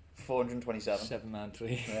appearances? 427.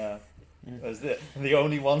 793. Yeah. That was the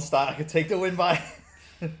only one stat I could take the win by.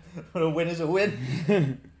 But a win is a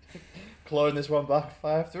win. Clawing this one back,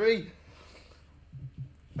 5-3.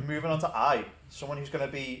 And moving on to I, someone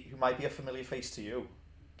who might be a familiar face to you,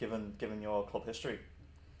 given your club history.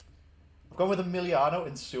 I've gone with Emiliano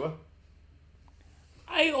Insua.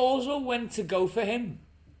 I also went to go for him.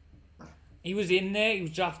 He was in there, he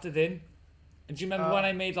was drafted in. And do you remember when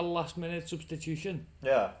I made a last minute substitution?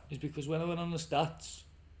 Yeah. It's because when I went on the stats,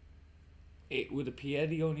 it would appear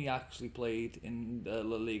he only actually played in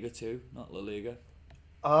La Liga 2, not La Liga.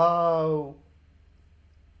 Oh.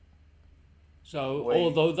 So,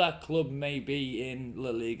 although that club may be in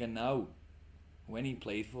La Liga now, when he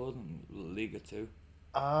played for them, La Liga 2.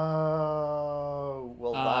 Oh,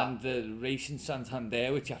 well, and the Racing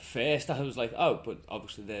Santander, which at first I was like, oh, but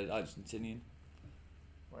obviously they're Argentinian.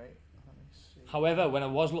 Wait, let me see. However, when I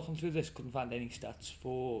was looking through this, couldn't find any stats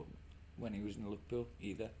for when he was in Liverpool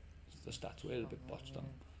either. The stats were a bit botched on.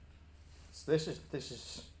 So this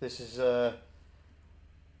is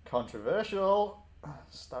controversial.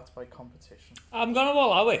 Stats by competition. I'm gonna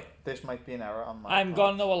allow it. This might be an error on my I'm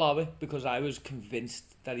part. gonna allow it because I was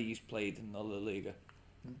convinced that he's played in the La Liga.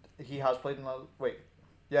 He has played in La Wait.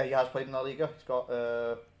 Yeah, he has played in La Liga. He's got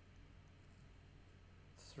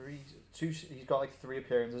he's got like 3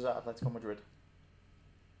 appearances at Atletico Madrid.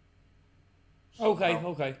 So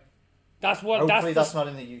Okay. That's what hopefully that's not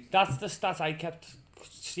in the youth. That's the stat I kept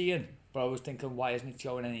seeing, but I was thinking, why isn't it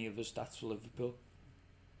showing any of the stats for Liverpool?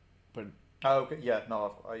 But okay, yeah,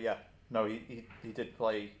 no, no, he did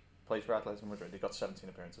plays for Atletico Madrid. He got 17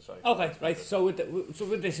 appearances. Sorry. okay, right. So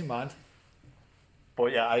with this in mind,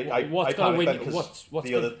 but yeah, I what's going to win? What's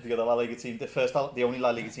the other La Liga team? The only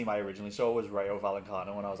La Liga team I originally saw was Rayo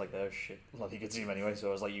Vallecano, and I was like, oh shit, La Liga team anyway. So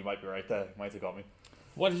I was like, you might be right there. You might have got me.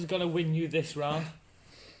 What is going to win you this round?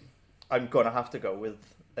 I'm gonna have to go with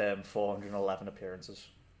 411 appearances.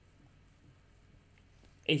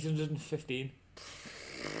 815.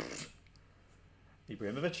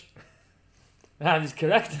 Ibrahimovic. That is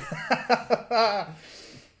correct.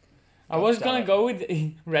 I was gonna go with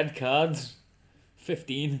red cards.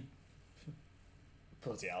 15.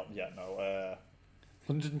 Bloody hell! Yeah, no.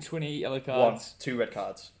 128 yellow cards. 2 red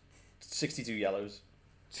cards. 62 yellows.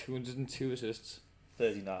 202 assists.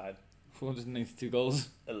 39. 492 goals.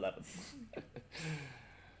 11.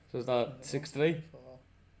 So is that 6-3?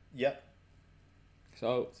 Yeah.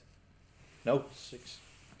 So no, 6-2.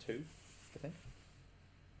 I think.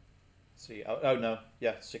 See. Oh no.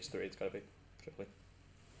 Yeah, 6-3. It's got to be. Triply.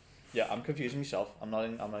 Yeah, I'm confusing myself. I'm not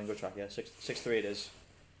in good track here. 6-3 it is.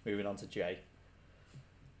 Moving on to J.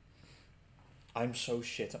 I'm so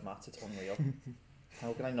shit at maths. It's unreal.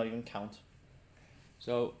 How can I not even count?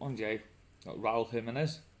 So, on J, got Raul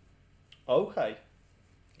Jimenez. Okay.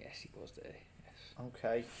 Yes, he goes there. Yes.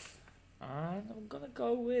 Okay. And I'm going to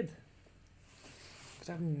go with... Because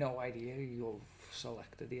I have no idea who you've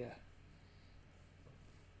selected here.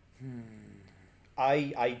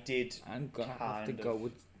 I did. I'm going to have to go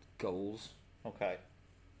with goals. Okay.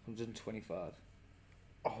 125.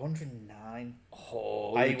 109.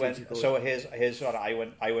 Oh, I went. So here's what I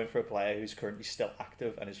went. I went for a player who's currently still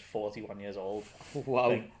active and is 41 years old.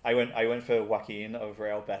 Wow. I went for Joaquin of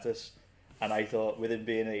Real Betis, and I thought with him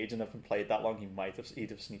being an age and having played that long,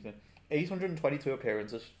 he'd have sneaked in. 822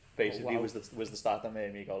 appearances basically was the stat that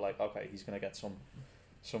made me go like, okay, he's gonna get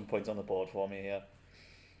some points on the board for me here.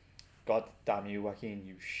 God damn you, Joaquin,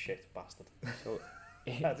 you shit bastard. So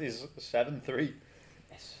that is 7-3.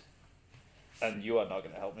 Yes. And you are not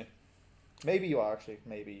going to help me. Maybe you are, actually.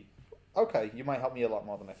 Maybe. Okay, you might help me a lot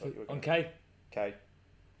more than I thought you were going to. Okay. Okay.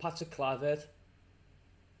 Patrick Kluivert.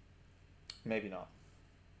 Maybe not.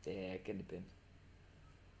 Yeah, get in the bin.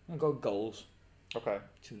 I'm going to go goals. Okay.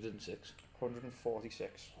 206.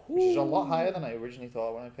 146. Which is a lot higher than I originally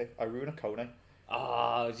thought when I picked Aruna Kone.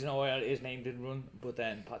 Ah, do you know where his name didn't run? But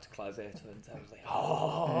then Patrick Kluivert went. I was like,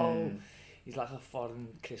 oh, he's like a foreign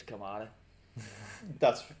Chris Kamara.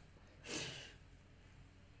 That's...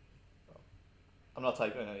 I'm not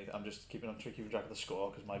typing anything. I'm just keeping track of the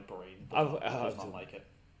score because my brain does not like it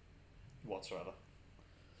whatsoever.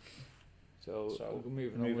 So we're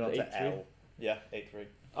moving on to 8-3. L. Yeah,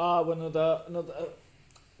 8-3. Another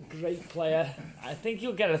great player. I think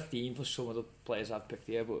you'll get a theme for some of the players I've picked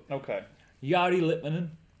here, but okay. Jari Litmanen.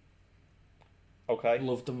 Okay.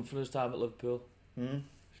 Loved him for his time at Liverpool.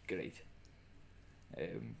 It's great.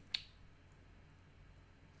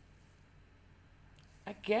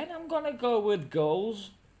 Again, I'm gonna go with goals.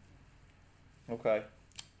 Okay.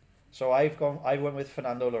 So I went with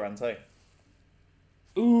Fernando Llorente.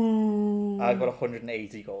 Ooh. I've got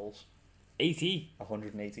 180 goals. 80.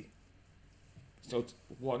 180. So it's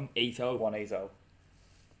 180. 180.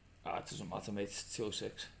 Ah, it doesn't matter, mate. It's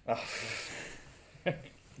 206.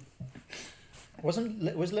 Was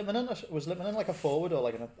Litmanen like a forward or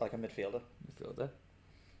like a midfielder? Midfielder.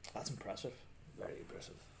 That's impressive. Very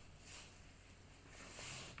impressive.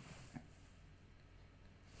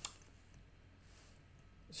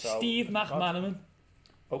 So, Steve McManaman.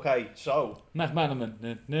 Okay, so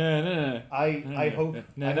McManaman. I hope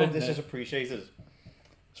this is appreciated.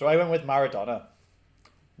 So I went with Maradona,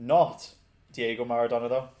 not Diego Maradona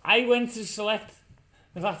though. I went to select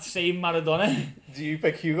that same Maradona. Do you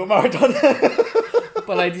pick Hugo Maradona?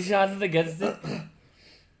 But I decided against it.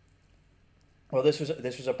 Well, this was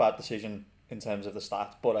a bad decision in terms of the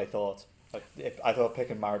stats, but I thought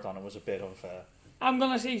picking Maradona was a bit unfair. I'm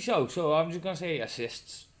gonna say so I'm just gonna say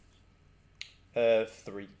assists.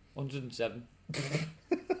 3. 107.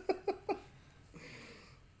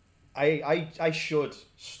 I should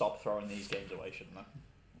stop throwing these games away, shouldn't I?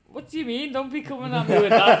 What do you mean? Don't be coming at me with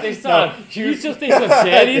that this time. No, you took this one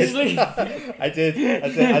seriously. I did.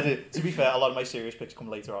 To be fair, a lot of my serious picks come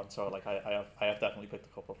later on, so like I have definitely picked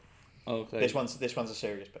a couple. Okay. This one's a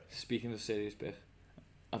serious pick. Speaking of serious pick,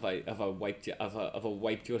 have I wiped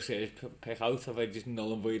your serious pick out? Have I just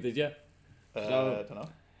null and voided you? I don't know.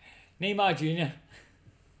 Neymar Jr.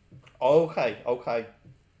 Okay.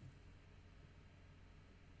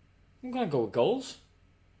 I'm gonna go with goals.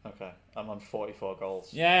 Okay, I'm on 44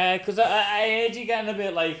 goals. Yeah, because I heard you getting a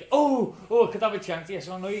bit like, could have a chance here.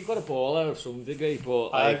 So I know you've got a baller of some degree, but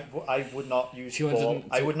I would not use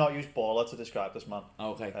I would not use baller to describe this man.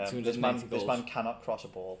 Okay, this man cannot cross a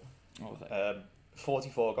ball. Okay.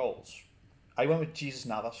 44 goals. I went with Jesus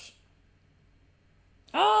Navas.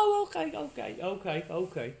 Oh, okay.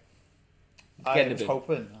 I was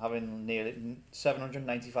hoping having nearly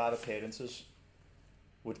 795 appearances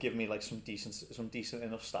would give me like some decent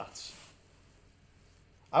enough stats.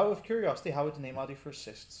 Out of curiosity, how would Neymar do for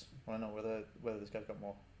assists? I want to know whether this guy's got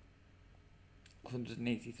more.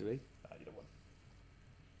 183. You don't win.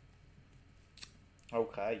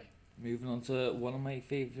 Okay. Moving on to one of my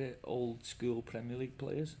favourite old school Premier League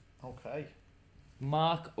players. Okay.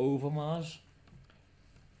 Mark Overmars.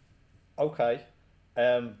 Okay.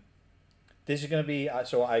 This is going to be...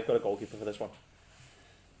 So I've got a goalkeeper for this one.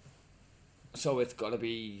 So it's got to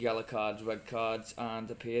be yellow cards, red cards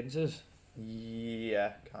and appearances?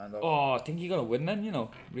 Yeah, kind of. Oh, I think you're going to win then,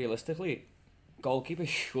 realistically. Goalkeeper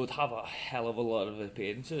should have a hell of a lot of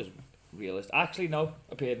appearances. Actually, no,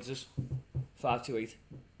 appearances. 528.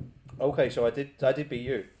 Okay, so I did beat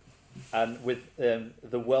you. And with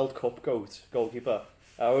the World Cup goalkeeper,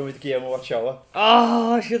 I went with Guillermo Ochoa.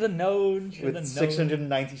 Oh, I should have known. With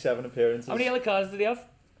 697 appearances. How many yellow cards did he have?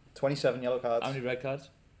 27 yellow cards. How many red cards?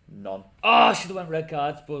 None. Oh, I should have went red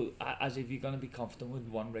cards, but as if you're going to be confident with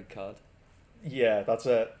one red card. Yeah, that's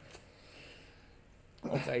it.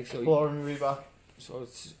 Okay, so... Glory back. So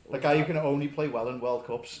it's... The guy who can only play well in World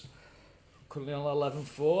Cups. Currently on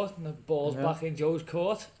 11-4, and the ball's back in Joe's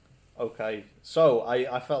court. Okay, so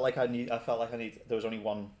I felt like I need. There was only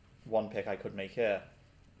one pick I could make here,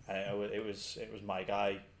 and it was my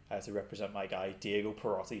guy. I had to represent my guy, Diego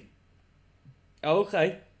Perotti.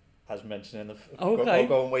 Okay. As mentioned in the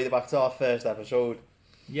going way back to our first episode.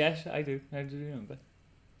 Yes, I do remember.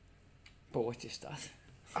 But what's your stat?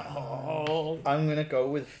 Oh. I'm gonna go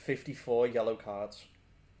with 54 yellow cards.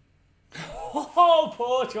 Oh,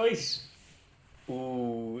 poor choice.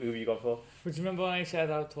 Ooh, who you got for? But do you remember when I said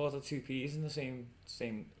I thought of two P's in the same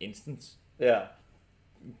instance? Yeah.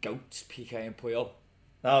 Goats, PK and Puyol.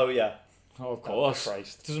 Oh yeah. Oh, of course. Oh,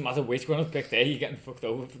 Christ. Doesn't matter which one I picked there, you're getting fucked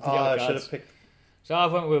over for the yellow I cards. should have picked. So I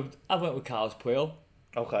went with Carlos Puyol.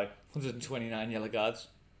 Okay. 129 yellow cards.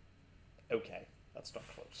 Okay, that's not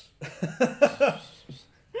close.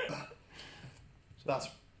 That's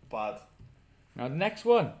bad. Now the next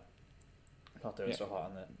one. Not doing so hot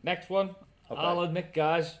on that. Next one. Okay. I'll admit,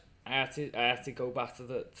 guys, I had to go back to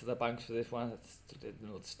the banks for this one. To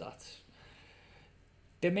know the stats.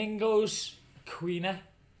 Domingos Quina.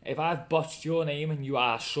 If I've botched your name and you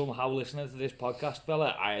are somehow listening to this podcast,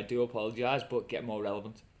 fella, I do apologise, but get more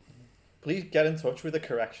relevant. Please get in touch with a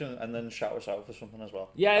correction and then shout us out for something as well.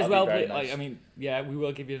 Yeah, as well. Nice. Like, I mean, yeah, we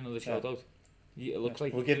will give you another shout out. It looks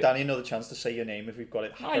like we'll give Danny another chance to say your name if we've got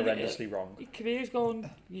it horrendously wrong. Your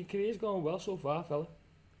career's going well so far, fella.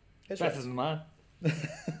 It's better than mine.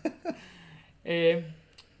 I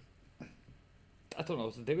don't know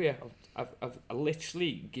what to do here. I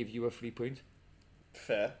literally give you a 3 point.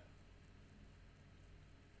 Fair.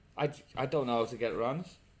 I don't know how to get around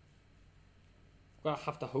this. I'm gonna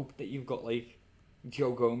have to hope that you've got like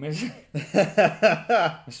Joe Gomez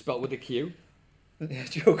spelt with a Q.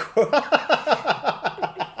 Joe Gomez.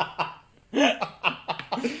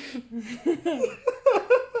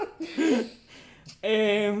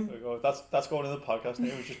 That's going in the podcast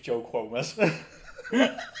name. It was just Joe Gomez.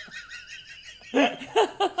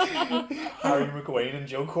 Harry McGuane and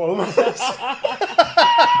Joe Gomez.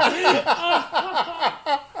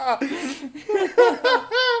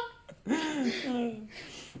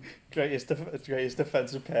 greatest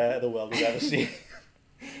defensive pair the world has ever seen.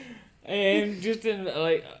 Just in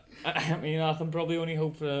like, I mean, I can probably only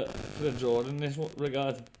hope for a draw in this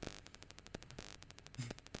regard.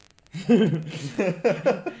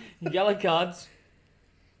 Yellow cards.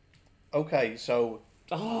 Okay, so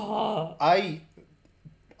I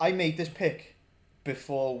made this pick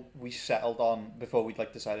before we decided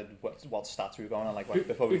what stats we were going on,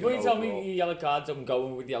 before you tell me your yellow cards, I'm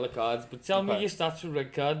going with yellow cards, but tell me your stats for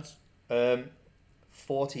red cards.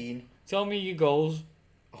 14. Tell me your goals.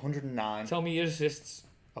 109. Tell me your assists.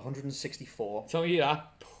 164. Tell me your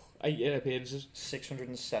appearances.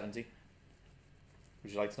 670.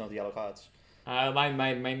 Would you like to know the yellow cards?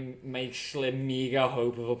 My slim meagre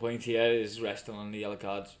hope of a point here is resting on the yellow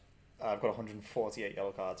cards. I've got 148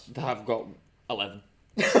 yellow cards. I've got 11.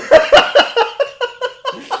 But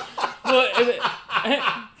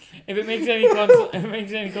if it makes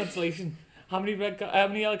any consolation, how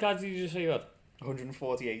many yellow cards did you just say you had?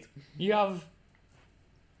 148. You have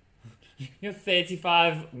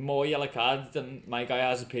 35 more yellow cards than my guy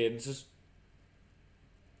has appearances.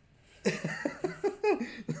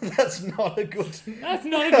 That's not a good. That's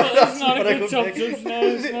not a good top judge. No,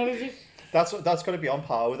 it's not a good. That's going to be on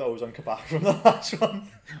par with Ozan Kabak from the last one.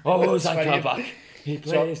 Oh, Ozan Kabak. He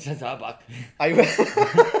plays centre back.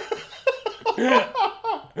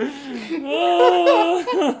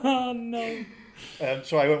 Oh no.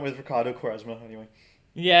 So I went with Ricardo Quaresma anyway.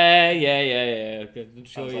 Yeah. Good. I'm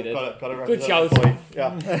sure you did. Good shout.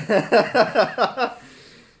 Yeah.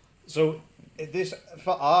 So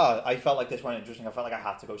I felt like this went interesting. I felt like I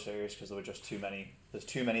had to go serious because there were just too many. There's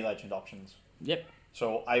too many legend options. Yep.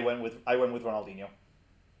 So I went with Ronaldinho.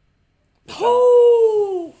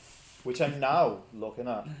 Which I'm now looking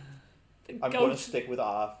at. I'm going to stick with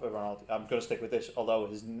R for Ronaldinho. I'm going to stick with this, although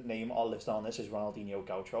his name or listed on this is Ronaldinho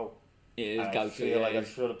Gaucho. It is Gaucho. I feel like I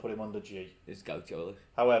should have put him under G. It's Gaucho.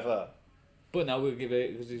 However, but now we'll give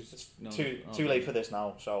it because it's too late for this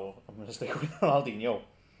now. So I'm going to stick with Ronaldinho.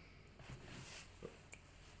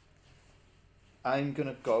 I'm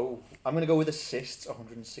gonna go with assists,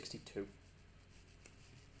 162.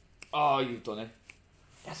 Oh, you've done it.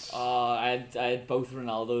 Yes. I had both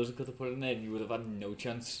Ronaldos. I could have put in there, and you would have had no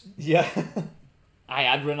chance. Yeah. I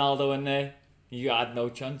had Ronaldo in there. You had no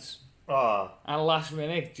chance. Ah, And last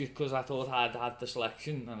minute, just because I thought I'd had the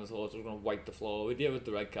selection and I thought I was going to wipe the floor with you with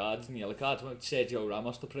the red cards and yellow cards, went Sergio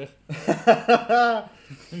Ramos the prick.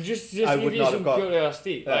 And just I give would you not some have got-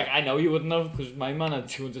 curiosity. Yeah. Like, I know you wouldn't have because my man had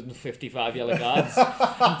 255 yellow cards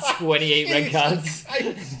and 28 red cards.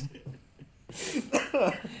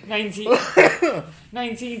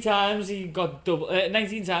 19 times he got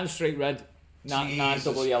 19 times straight red, 9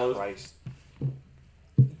 double yellows. Christ.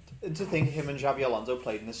 To think him and Xabi Alonso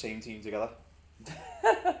played in the same team together.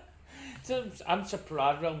 So I'm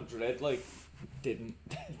surprised Real Madrid didn't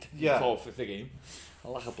Yeah. forfeit the game. A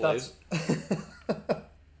lack of players. That's...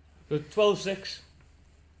 12-6.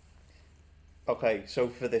 Okay, so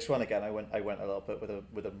for this one again, I went a little bit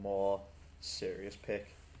with a more serious pick.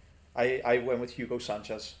 I went with Hugo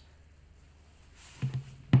Sanchez,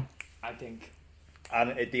 I think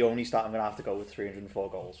the only start I'm gonna have to go with 304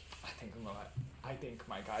 goals. I think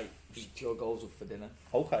my guy eats your goals up for dinner,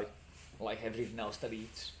 Okay, like everything else that he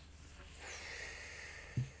eats.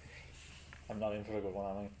 I'm not in for a good one,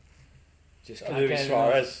 am I? Just can't Luis get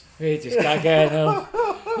Suarez. enough. We just can't get enough.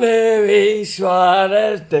 Luis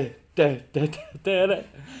Suarez.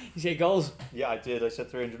 You say goals? Yeah, I did. I said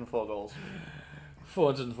 304 goals.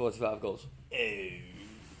 445 goals. Ew.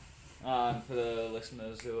 And for the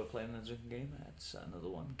listeners who are playing the drinking game, that's another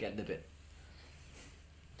one. Getting a bit.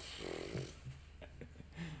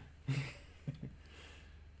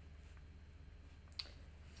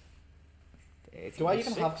 Do I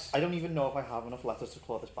even have? I don't even know if I have enough letters to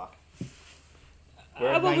claw this back.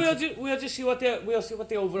 But we'll just see what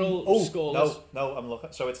the overall score is. No, I'm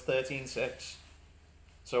looking. So it's 13-6.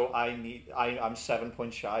 So I'm 7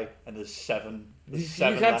 points shy, and there's seven. You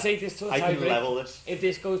Seven can't left. take this to a I tie can break. level this. If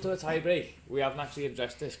this goes to a tie break, we haven't actually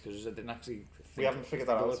addressed this because I didn't actually. We haven't figured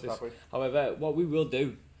that out, have we? However, what we will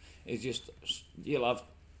do is you'll have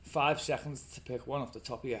 5 seconds to pick one off the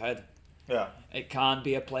top of your head. Yeah. It can't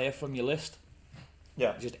be a player from your list.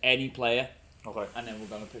 Yeah. Just any player, Okay. and then we're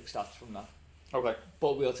going to pick stats from that. Okay.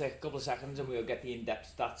 But we'll take a couple of seconds and we'll get the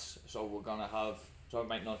in-depth stats. So we're going to have. So it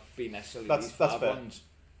might not be necessarily these That's 5 fair. ones.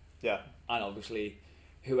 Yeah. And obviously,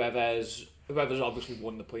 whoever's obviously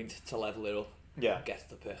won the point to level it up. Yeah. Gets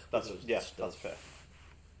the pick. That's fair.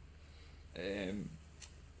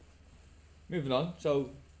 Moving on.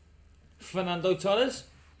 So, Fernando Torres.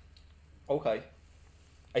 Okay.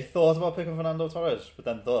 I thought about picking Fernando Torres, but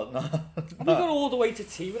then thought, no. We got all the way to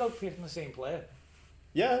T without picking the same player.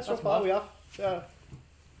 Yeah, so That's far mad. we have. Yeah.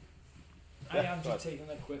 I am just taking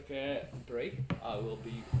a quick break. I will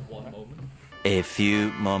be one moment. A few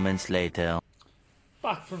moments later.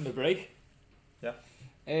 Back from the break. Yeah.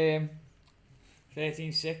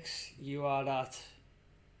 13-6. You are at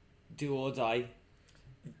do or die.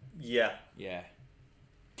 Yeah. Yeah.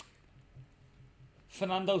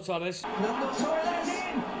 Fernando Torres. Fernando Torres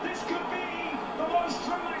in. This could be the most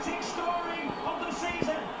dramatic story of the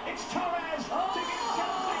season. It's Torres to give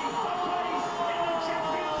Chelsea a place in the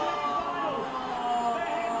Champions League final. The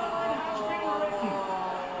headline has been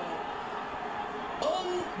written.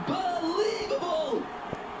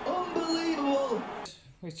 Unbelievable!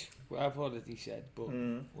 Which I've already said, but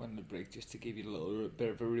when the break, just to give you a little bit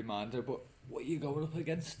of a reminder. But what are you going up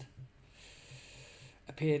against?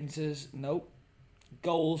 Appearances? No.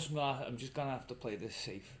 Goals? Nah, I'm just going to have to play this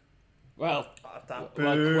safe. Well,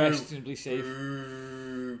 questionably safe.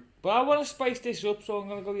 But I want to spice this up, so I'm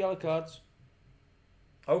going to go yellow cards.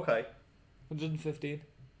 Okay. 115.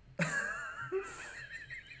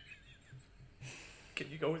 Can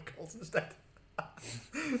you go with goals instead?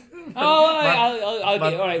 I'll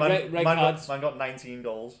get alright, red cards. Man got 19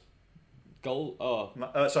 goals. Goal? Oh.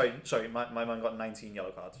 Sorry, my man got 19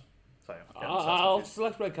 yellow cards. Sorry, I'll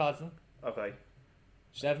select red cards then. Okay.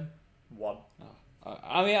 7. 1.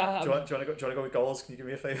 I mean, Do you want to go with goals? Can you do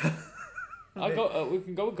me a favour? I'll go. We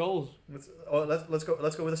can go with goals. Let's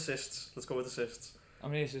go with assists. Let's go with assists. How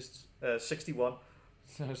many assists? 61.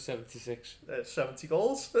 No, 76. 70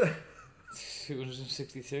 goals.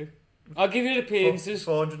 262. I'll give you the appearances.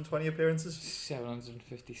 420 appearances.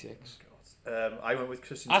 756. I went with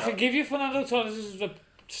Christian. I could give you Fernando Torres'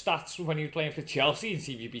 stats when he was playing for Chelsea and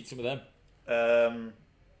see if you beat some of them.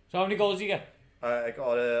 So how many goals do you get? I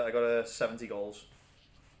got a 70 goals.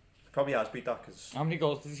 Probably has beat that because. How many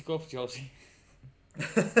goals did he score for Chelsea?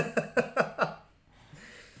 I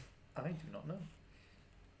do not know.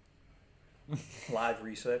 Live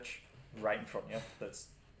research right in front of you. That's.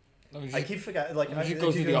 I keep forgetting. Like I should keep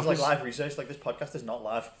go through the doing, like office. live research. Like this podcast is not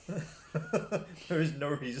live. There is no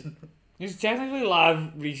reason. It's technically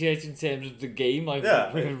live research in terms of the game, like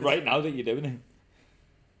Yeah, right now that you're doing it.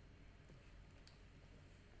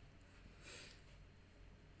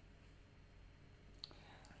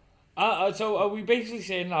 So are we basically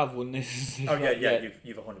saying I've won this? Oh yeah,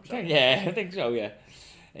 you've 100%. Yeah, I think so. Yeah.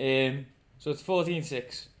 So it's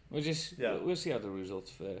 14-6. We'll see how the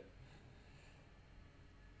results fare.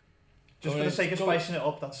 Just for the sake of spicing it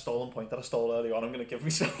up, that stolen point that I stole early on, I'm going to give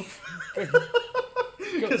myself.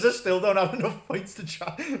 Because I still don't have enough points to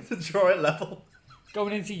draw it level.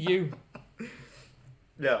 Going into you.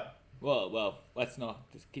 Yeah. Well, let's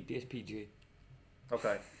not. Just keep the SPG.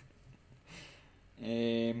 Okay.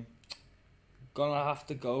 Gonna have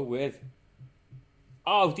to go with.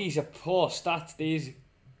 Oh, these are poor stats. These.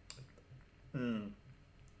 I'll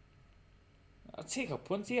take a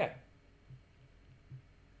punt here.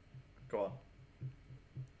 Go on.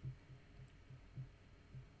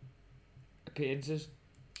 Appearances.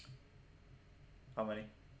 How many?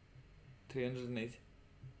 308.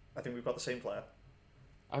 I think we've got the same player.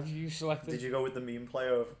 Have you selected? Did you go with the meme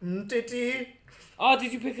player of Titty? Oh,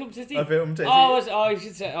 did you pick up Titty? I picked up Titty. Oh, you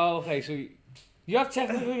should say. Oh, okay. So you have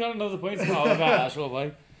technically got another point. However, that's all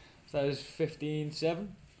right. So that is 15-7.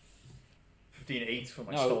 15-8 for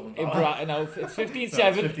my stolen no, it's 15-7 No, it's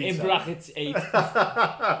 15-7. in brackets 8.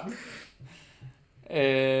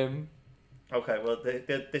 Okay, well,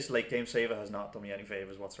 this late game saver has not done me any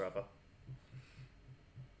favours whatsoever.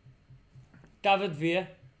 David Villa.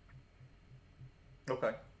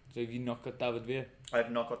 Okay. So have you not got David Villa? I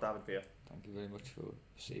have not got David Villa. Thank you very much for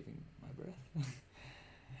saving my breath.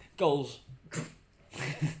 Goals.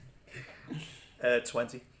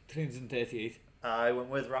 20. 338. I went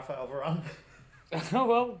with Rafael Varane. Oh,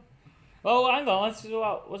 well. Oh, hang on. Let's go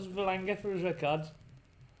out. What's Vilanga for his red cards?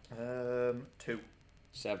 2.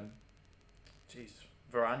 7. Jesus.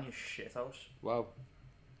 Varane, you shithouse. Wow.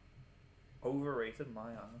 Overrated,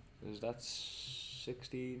 my honor. Is that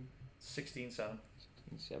 16? 16-7.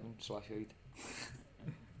 7/8.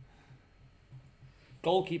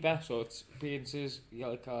 Goalkeeper, so it's appearances,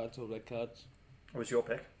 yellow cards or red cards. What was your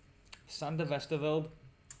pick? Sander Westerveld,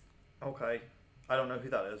 Okay. I don't know who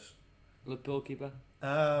that is. Liverpool keeper,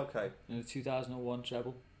 Okay. in the 2001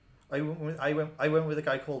 treble. I went with a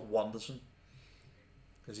guy called Wanderson.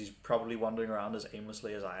 Because he's probably wandering around as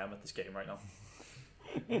aimlessly as I am at this game right now.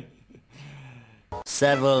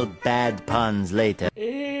 Several bad puns later.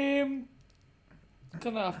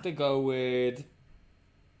 Gonna have to go with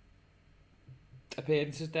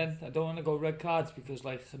appearances then. I don't want to go red cards because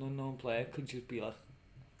like an unknown player could just be like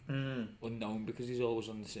unknown because he's always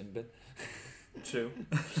on the sin bin. 2.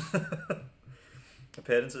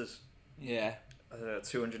 Appearances. Yeah.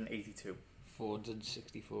 282.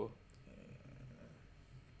 464.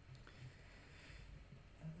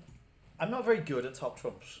 I'm not very good at top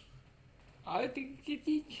trumps. I think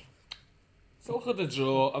it's all for the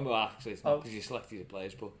draw. I'm actually it's not because you selected the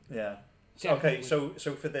players, but Yeah. Okay, so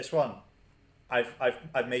for this one,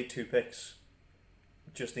 I've made 2 picks,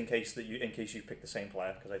 just in case you pick the same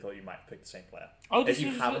player, because I thought you might pick the same player. Oh, if this you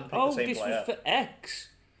was haven't picked the same this player, was for X.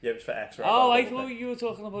 Yeah, it was for X. Right? Oh, I thought you were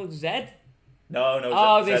talking about Z. No.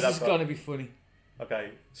 Oh, Z, this I've is got. gonna be funny.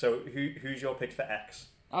 Okay, so who's your pick for X?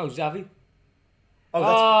 Oh, Xavi. Oh,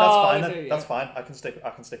 that's fine. Okay, That's fine. I can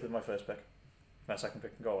stick with my first pick. My second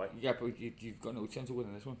pick can go away. Yeah, but you've got no chance of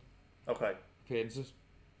winning this one. Okay. Appearances.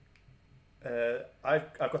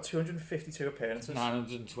 I've got 252 appearances.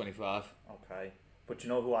 925. Okay, but do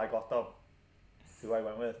you know who I got though? Who I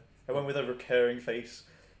went with? I went with a recurring face.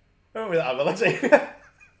 I went with Alexander.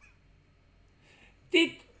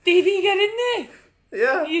 Did he get in there?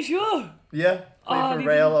 Yeah. Are you sure? Yeah. Playing for did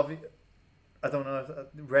Real I don't know.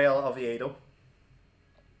 Real Oviedo.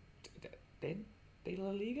 They La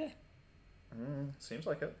Liga. Seems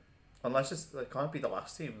like it. Unless it can't be the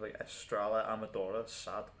last team, like Estrella Amadora.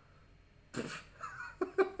 Sad. This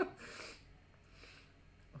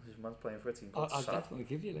man's playing for a team called I'll Sad. definitely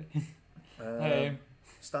give you that.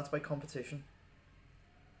 Stats by competition.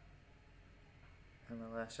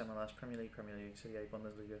 MLS, Premier League, Serie A,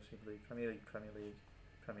 Bundesliga, Super League, Premier League,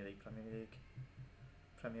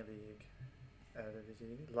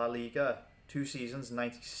 La Liga, 2 seasons,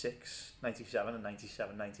 96, 97 and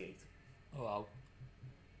 97, 98. Oh, wow.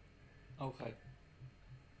 Okay.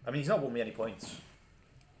 I mean, he's not won me any points,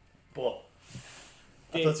 but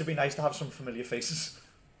I thought it'd be nice to have some familiar faces.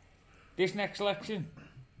 This next selection,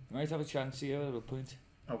 you might have a chance here at a point.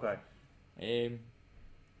 Okay.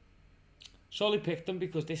 Solely picked them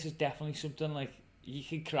because this is definitely something like you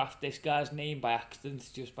can craft this guy's name by accident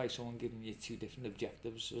just by someone giving you 2 different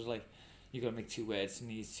objectives. So it's like you got to make 2 words and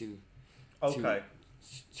these 2. Okay.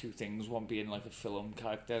 Two things, one being like a film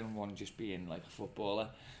character and one just being like a footballer.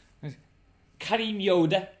 Karim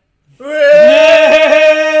Yoda. I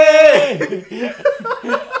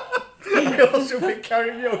I also picked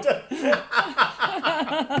Gary Yoda.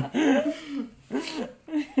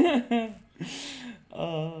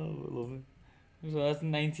 Oh, love it. So that's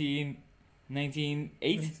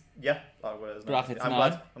 1908. Yeah, that was. Bracket I'm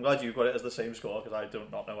tonight. glad you got it as the same score because I do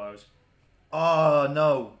not know I was. Oh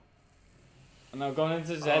no! And now going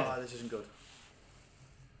into Z. Oh, this isn't good.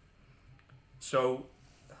 So,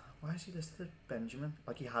 why is he listed as Benjamin?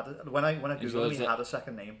 Like he had it when I googled him, he had a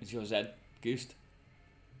second name. It's your Z. Goosed.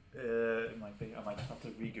 It might be. I might just have to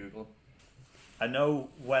re-Google. I know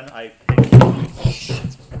when I picked. Oh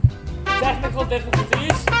shit! Technical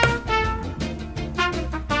difficulties.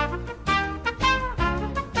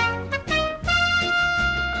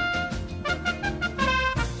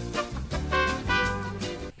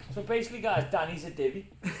 So basically, guys, Danny's a divvy.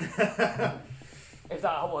 If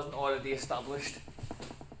that wasn't already established.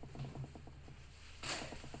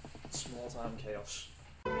 Small time chaos.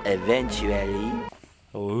 Eventually.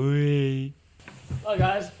 Oi. Well,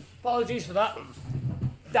 guys, apologies for that.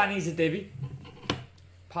 Danny's a divvy.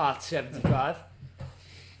 Part 75.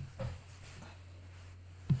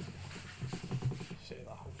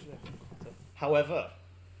 However,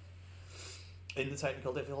 in the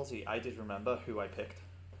technical difficulty, I did remember who I picked.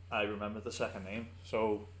 I remember the second name.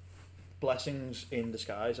 So, blessings in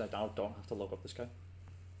disguise. I now don't have to look up this guy.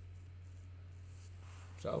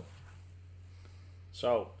 So,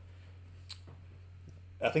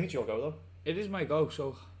 I think it's your go though. It is my go,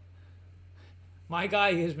 so my guy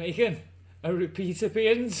is making a repeat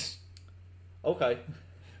appearance. Okay.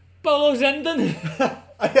 Bolo Zenden.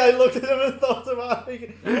 I looked at him and thought about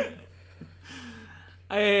it.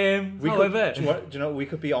 However, do you know we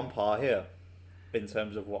could be on par here in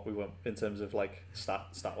terms of what we want, in terms of like stat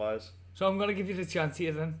wise. so I'm gonna give you the chance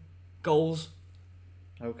here then. Goals.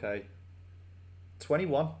 Okay.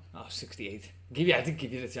 21. Oh, 68. I did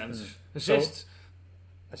give you the chance. Assists.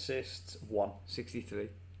 Assists 1. 63.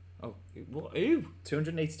 Oh, what? Ew.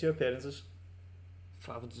 282 appearances.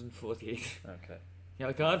 548. Okay.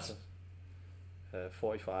 Yellow cards.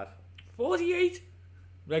 45. 48.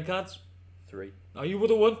 Red cards. 3. Oh, you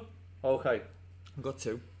would have won. Okay. I got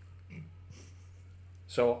 2.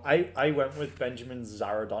 So I went with Benjamin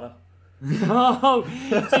Zaradona. Oh,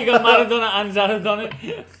 so you got Maradona and Zaradona.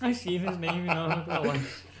 I seen his name, you know. Look at that one.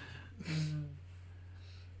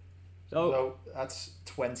 So that's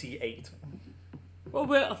 28.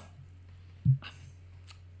 Well,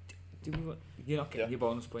 you're not getting your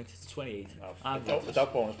bonus point. It's 28.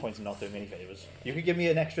 Without bonus points, I'm not doing me any favours. You could give me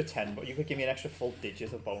an extra 10, but you could give me an extra full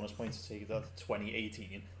digit of bonus points to take that to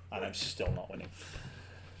 2018, and I'm still not winning.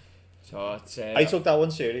 So it's, I took that one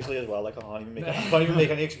seriously as well. Like I can't even make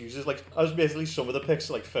any excuses. Like I was basically some of the picks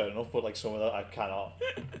like fair enough, but like some of that I cannot.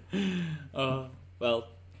 Well,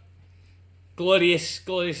 glorious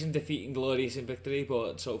in defeat and glorious in victory,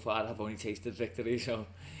 but so far I've only tasted victory, so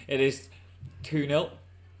it is 2-0.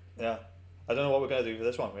 Yeah, I don't know what we're gonna do for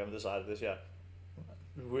this one. We haven't decided this yet.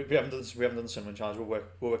 We haven't done the cinnamon challenge. We'll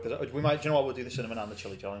work this out. We might. Do you know what? We'll do the cinnamon and the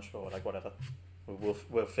chili challenge, or like whatever.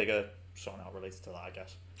 We'll figure something out related to that, I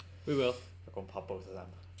guess. We will. I'll go and pop both of them.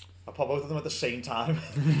 I'll pop both of them at the same time.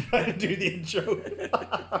 Try and do the intro.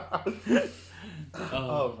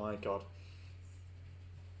 Oh my god.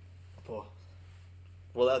 But,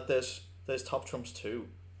 well, there's Top Trumps 2.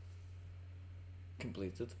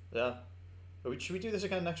 Completed. Yeah. Should we do this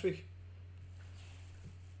again next week?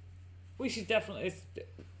 We should definitely.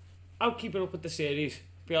 I'll keep it up with the series.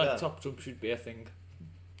 Feel like Top Trump should be a thing.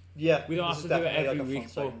 Yeah. We don't have to do it every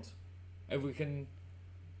week, but if we can.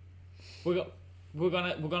 We're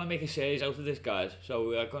gonna make a series out of this, guys. So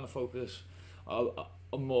we are gonna focus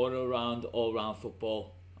more around all round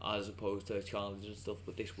football as opposed to challenges and stuff.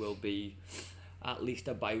 But this will be at least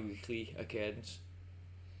a bi-weekly occurrence.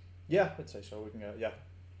 Yeah, I'd say so. We can we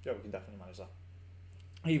can definitely manage that.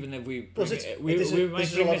 Even if we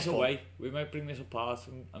might bring this away, we might bring this apart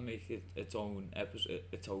and make it its own episode,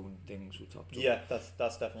 its own things with Top Trump. Yeah, that's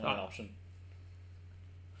definitely an option.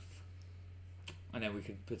 And then we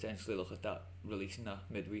could potentially look at that, releasing that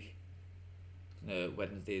midweek,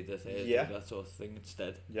 Wednesday, the Thursday, that sort of thing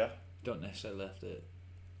instead. Yeah. Don't necessarily have to.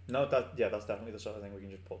 No, that's definitely the sort of thing we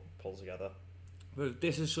can just pull together. But if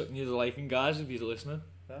this is something you're liking, guys, if you're listening,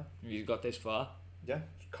 if you've got this far,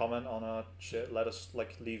 comment on our shit. Let us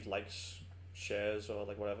leave likes, shares, or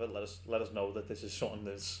whatever. Let us know that this is something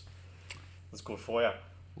that's good for you.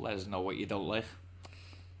 Let us know what you don't like.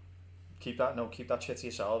 Keep that shit to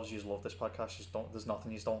yourselves. You love this podcast. There's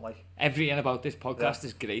nothing you don't like. Everything about this podcast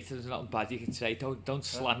is great. There's nothing bad you can say. Don't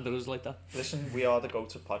slander us like that. Listen, we are the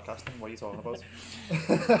go-to podcasting. What are you talking about?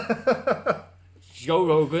 Joe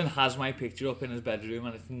Rogan has my picture up in his bedroom,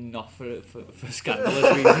 and it's not for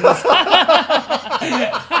scandalous reasons.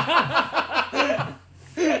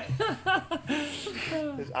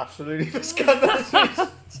 It's absolutely for scandalous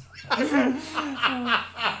reasons.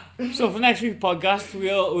 So for next week's podcast,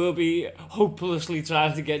 we'll be hopelessly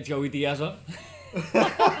trying to get Joey Diaz on.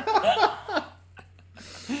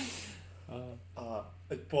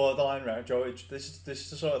 It's borderline, right? Joey, this is the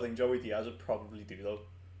sort of thing Joey Diaz would probably do though.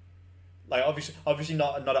 Like obviously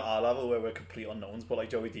not at our level where we're complete unknowns, but like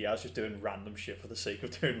Joey Diaz just doing random shit for the sake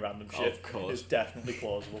of doing random shit of course. is definitely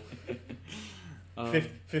plausible.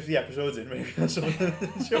 50 episodes in maybe or something.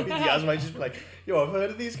 Joey Diaz might just be like, yo, I've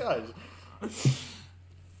heard of these guys.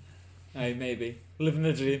 Hey, maybe. Living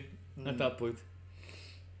the dream at that point.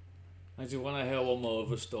 I just want to hear one more of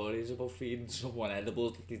the stories about feeding someone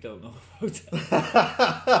edibles that they don't know about.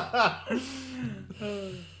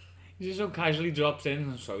 He just so casually drops in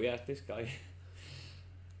and so yeah, this guy.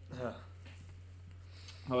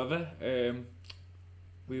 However,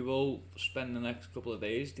 we will spend the next couple of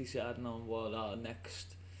days deciding on what our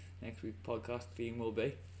next week's podcast theme will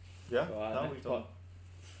be. Yeah, So we've done.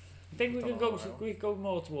 I think we could go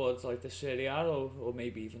more towards like the Serie A or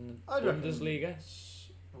maybe even the Bundesliga.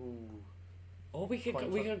 Or we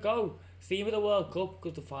could go theme of the World Cup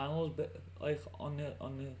because the final is bit like on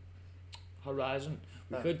the horizon.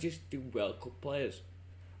 We could just do World Cup players,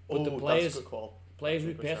 but the players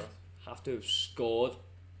we pick have to have scored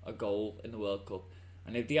a goal in the World Cup,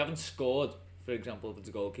 and if they haven't scored, for example, if it's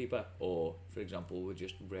a goalkeeper, or for example, we're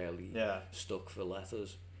just rarely stuck for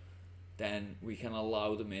letters, then we can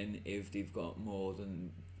allow them in if they've got more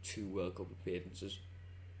than 2 World Cup appearances.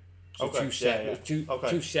 So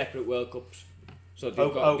two separate World Cups. So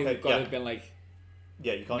they've got to have been like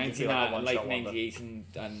you can't 99, like 98 and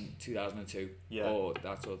 2002 or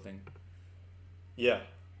that sort of thing. Yeah.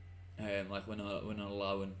 Like we're not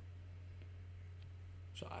allowing.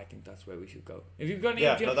 So I think that's where we should go. If you've got any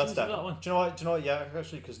objections to that one, do you know what? Yeah,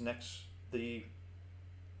 actually, because next the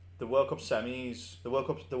World Cup semis, the World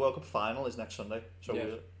Cup final is next Sunday.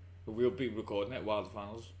 So we'll be recording it while the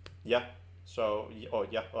finals. Yeah. So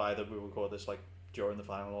either we record this like during the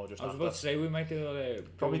final or just. I was after. about to say we might do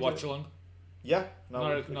a watch along. Yeah,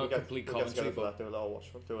 not a complete commentary, but do a little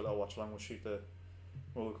watch along.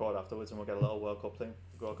 We'll record afterwards, and we'll get a little World Cup theme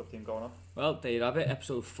going on. Well, there you have it.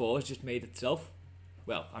 Episode 4 has just made itself.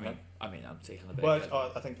 Well, I mean, I'm taking a bit.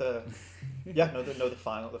 Well, I think the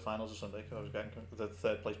finals are Sunday. Cause I was getting the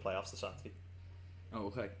third place playoffs the Saturday. Oh,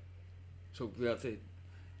 okay. So we have to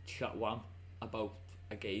chat wham about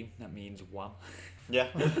a game that means wham. Yeah.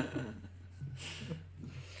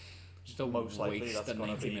 Still most likely that's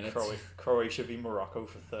going to be Croatia v Morocco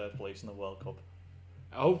for third place in the World Cup.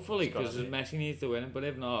 Hopefully, because Messi needs to win it. But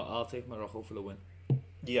if not, I'll take Morocco for the win.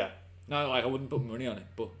 Yeah. No, like I wouldn't put money on it,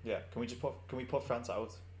 but yeah. Can we put France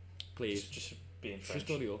out? Please. Just being French.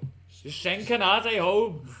 Just send Canate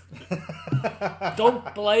home. Don't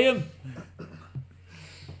play him.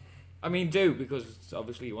 I mean, do because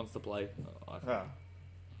obviously he wants to play. Yeah.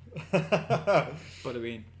 But I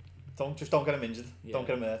mean, don't get him injured. Yeah. Don't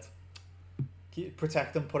get him hurt.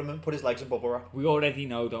 Protect him. Put his legs in bubble wrap. We already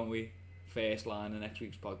know, don't we? First line of next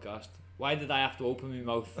week's podcast. Why did I have to open my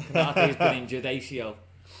mouth? Kanate's been injured. ACL.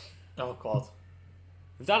 Oh God.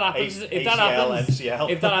 If that happens, MCL.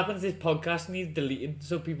 If that happens, this podcast needs deleting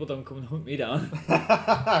so people don't come and hunt me down.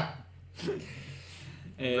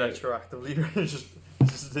 Retroactively, just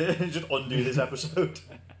undo this episode.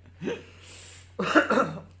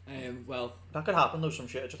 Well, that could happen though. Some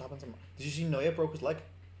shit just happened to him. Did you see Neuer broke his leg?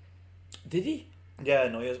 Did he? Yeah,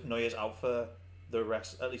 Neuer's out for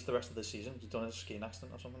at least the rest of the season. He's done a skiing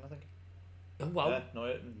accident or something, I think. Oh wow. Yeah,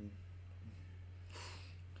 Neuer.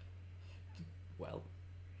 Well,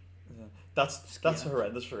 yeah. That's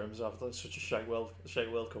horrendous for him. So after such a shite World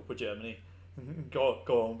Cup with Germany, go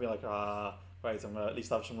home and be like, right, I'm gonna at least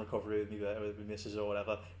have some recovery with me missus or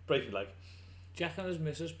whatever. Break your leg. Jack and his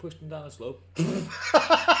missus pushed him down a slope.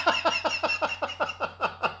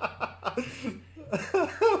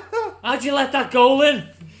 How'd you let that goal in?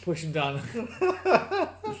 Push him down.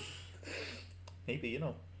 Maybe, you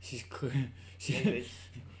know. She's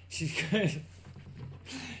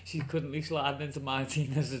currently sliding into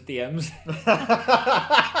Martinez's DMs.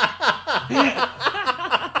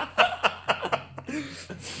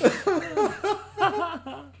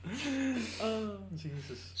 Oh,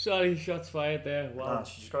 Jesus. Sorry, shots fired there. Wow.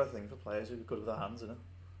 She's just got a thing for players who are good with their hands, innit?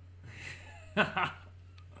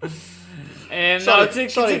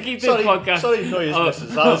 To keep this podcast. Sorry, no,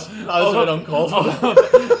 missus. That was a bit uncalled for.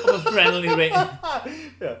 Of a friendly rating.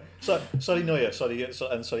 Yeah. Sorry, no, yeah. Sorry,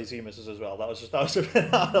 and sorry to you, missus, as well. That was a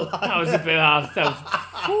bit out of line. That was a bit hard.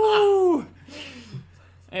 Woo.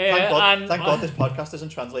 Thank God this podcast isn't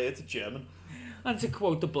translated to German. And to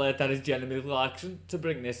quote the blurred, that is Jeremy Clarkson, to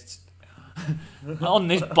bring this on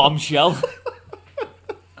this bombshell.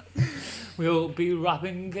 We'll be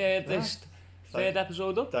wrapping this third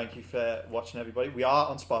episode up. Thank you for watching, everybody. We are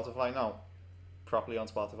on Spotify now, properly on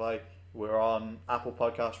Spotify. We're on Apple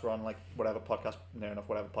Podcasts. We're on whatever podcast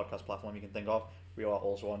platform you can think of. We are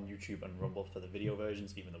also on YouTube and Rumble for the video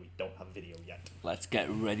versions, even though we don't have video yet. Let's get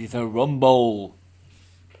ready to rumble.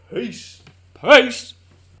 Peace. Peace.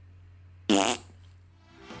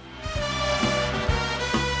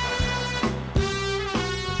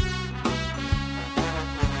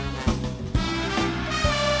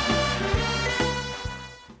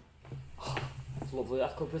 It's lovely,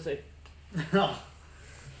 that cup of tea.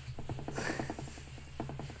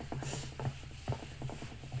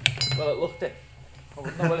 Well, it looked it. I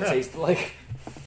wouldn't know what it tasted like.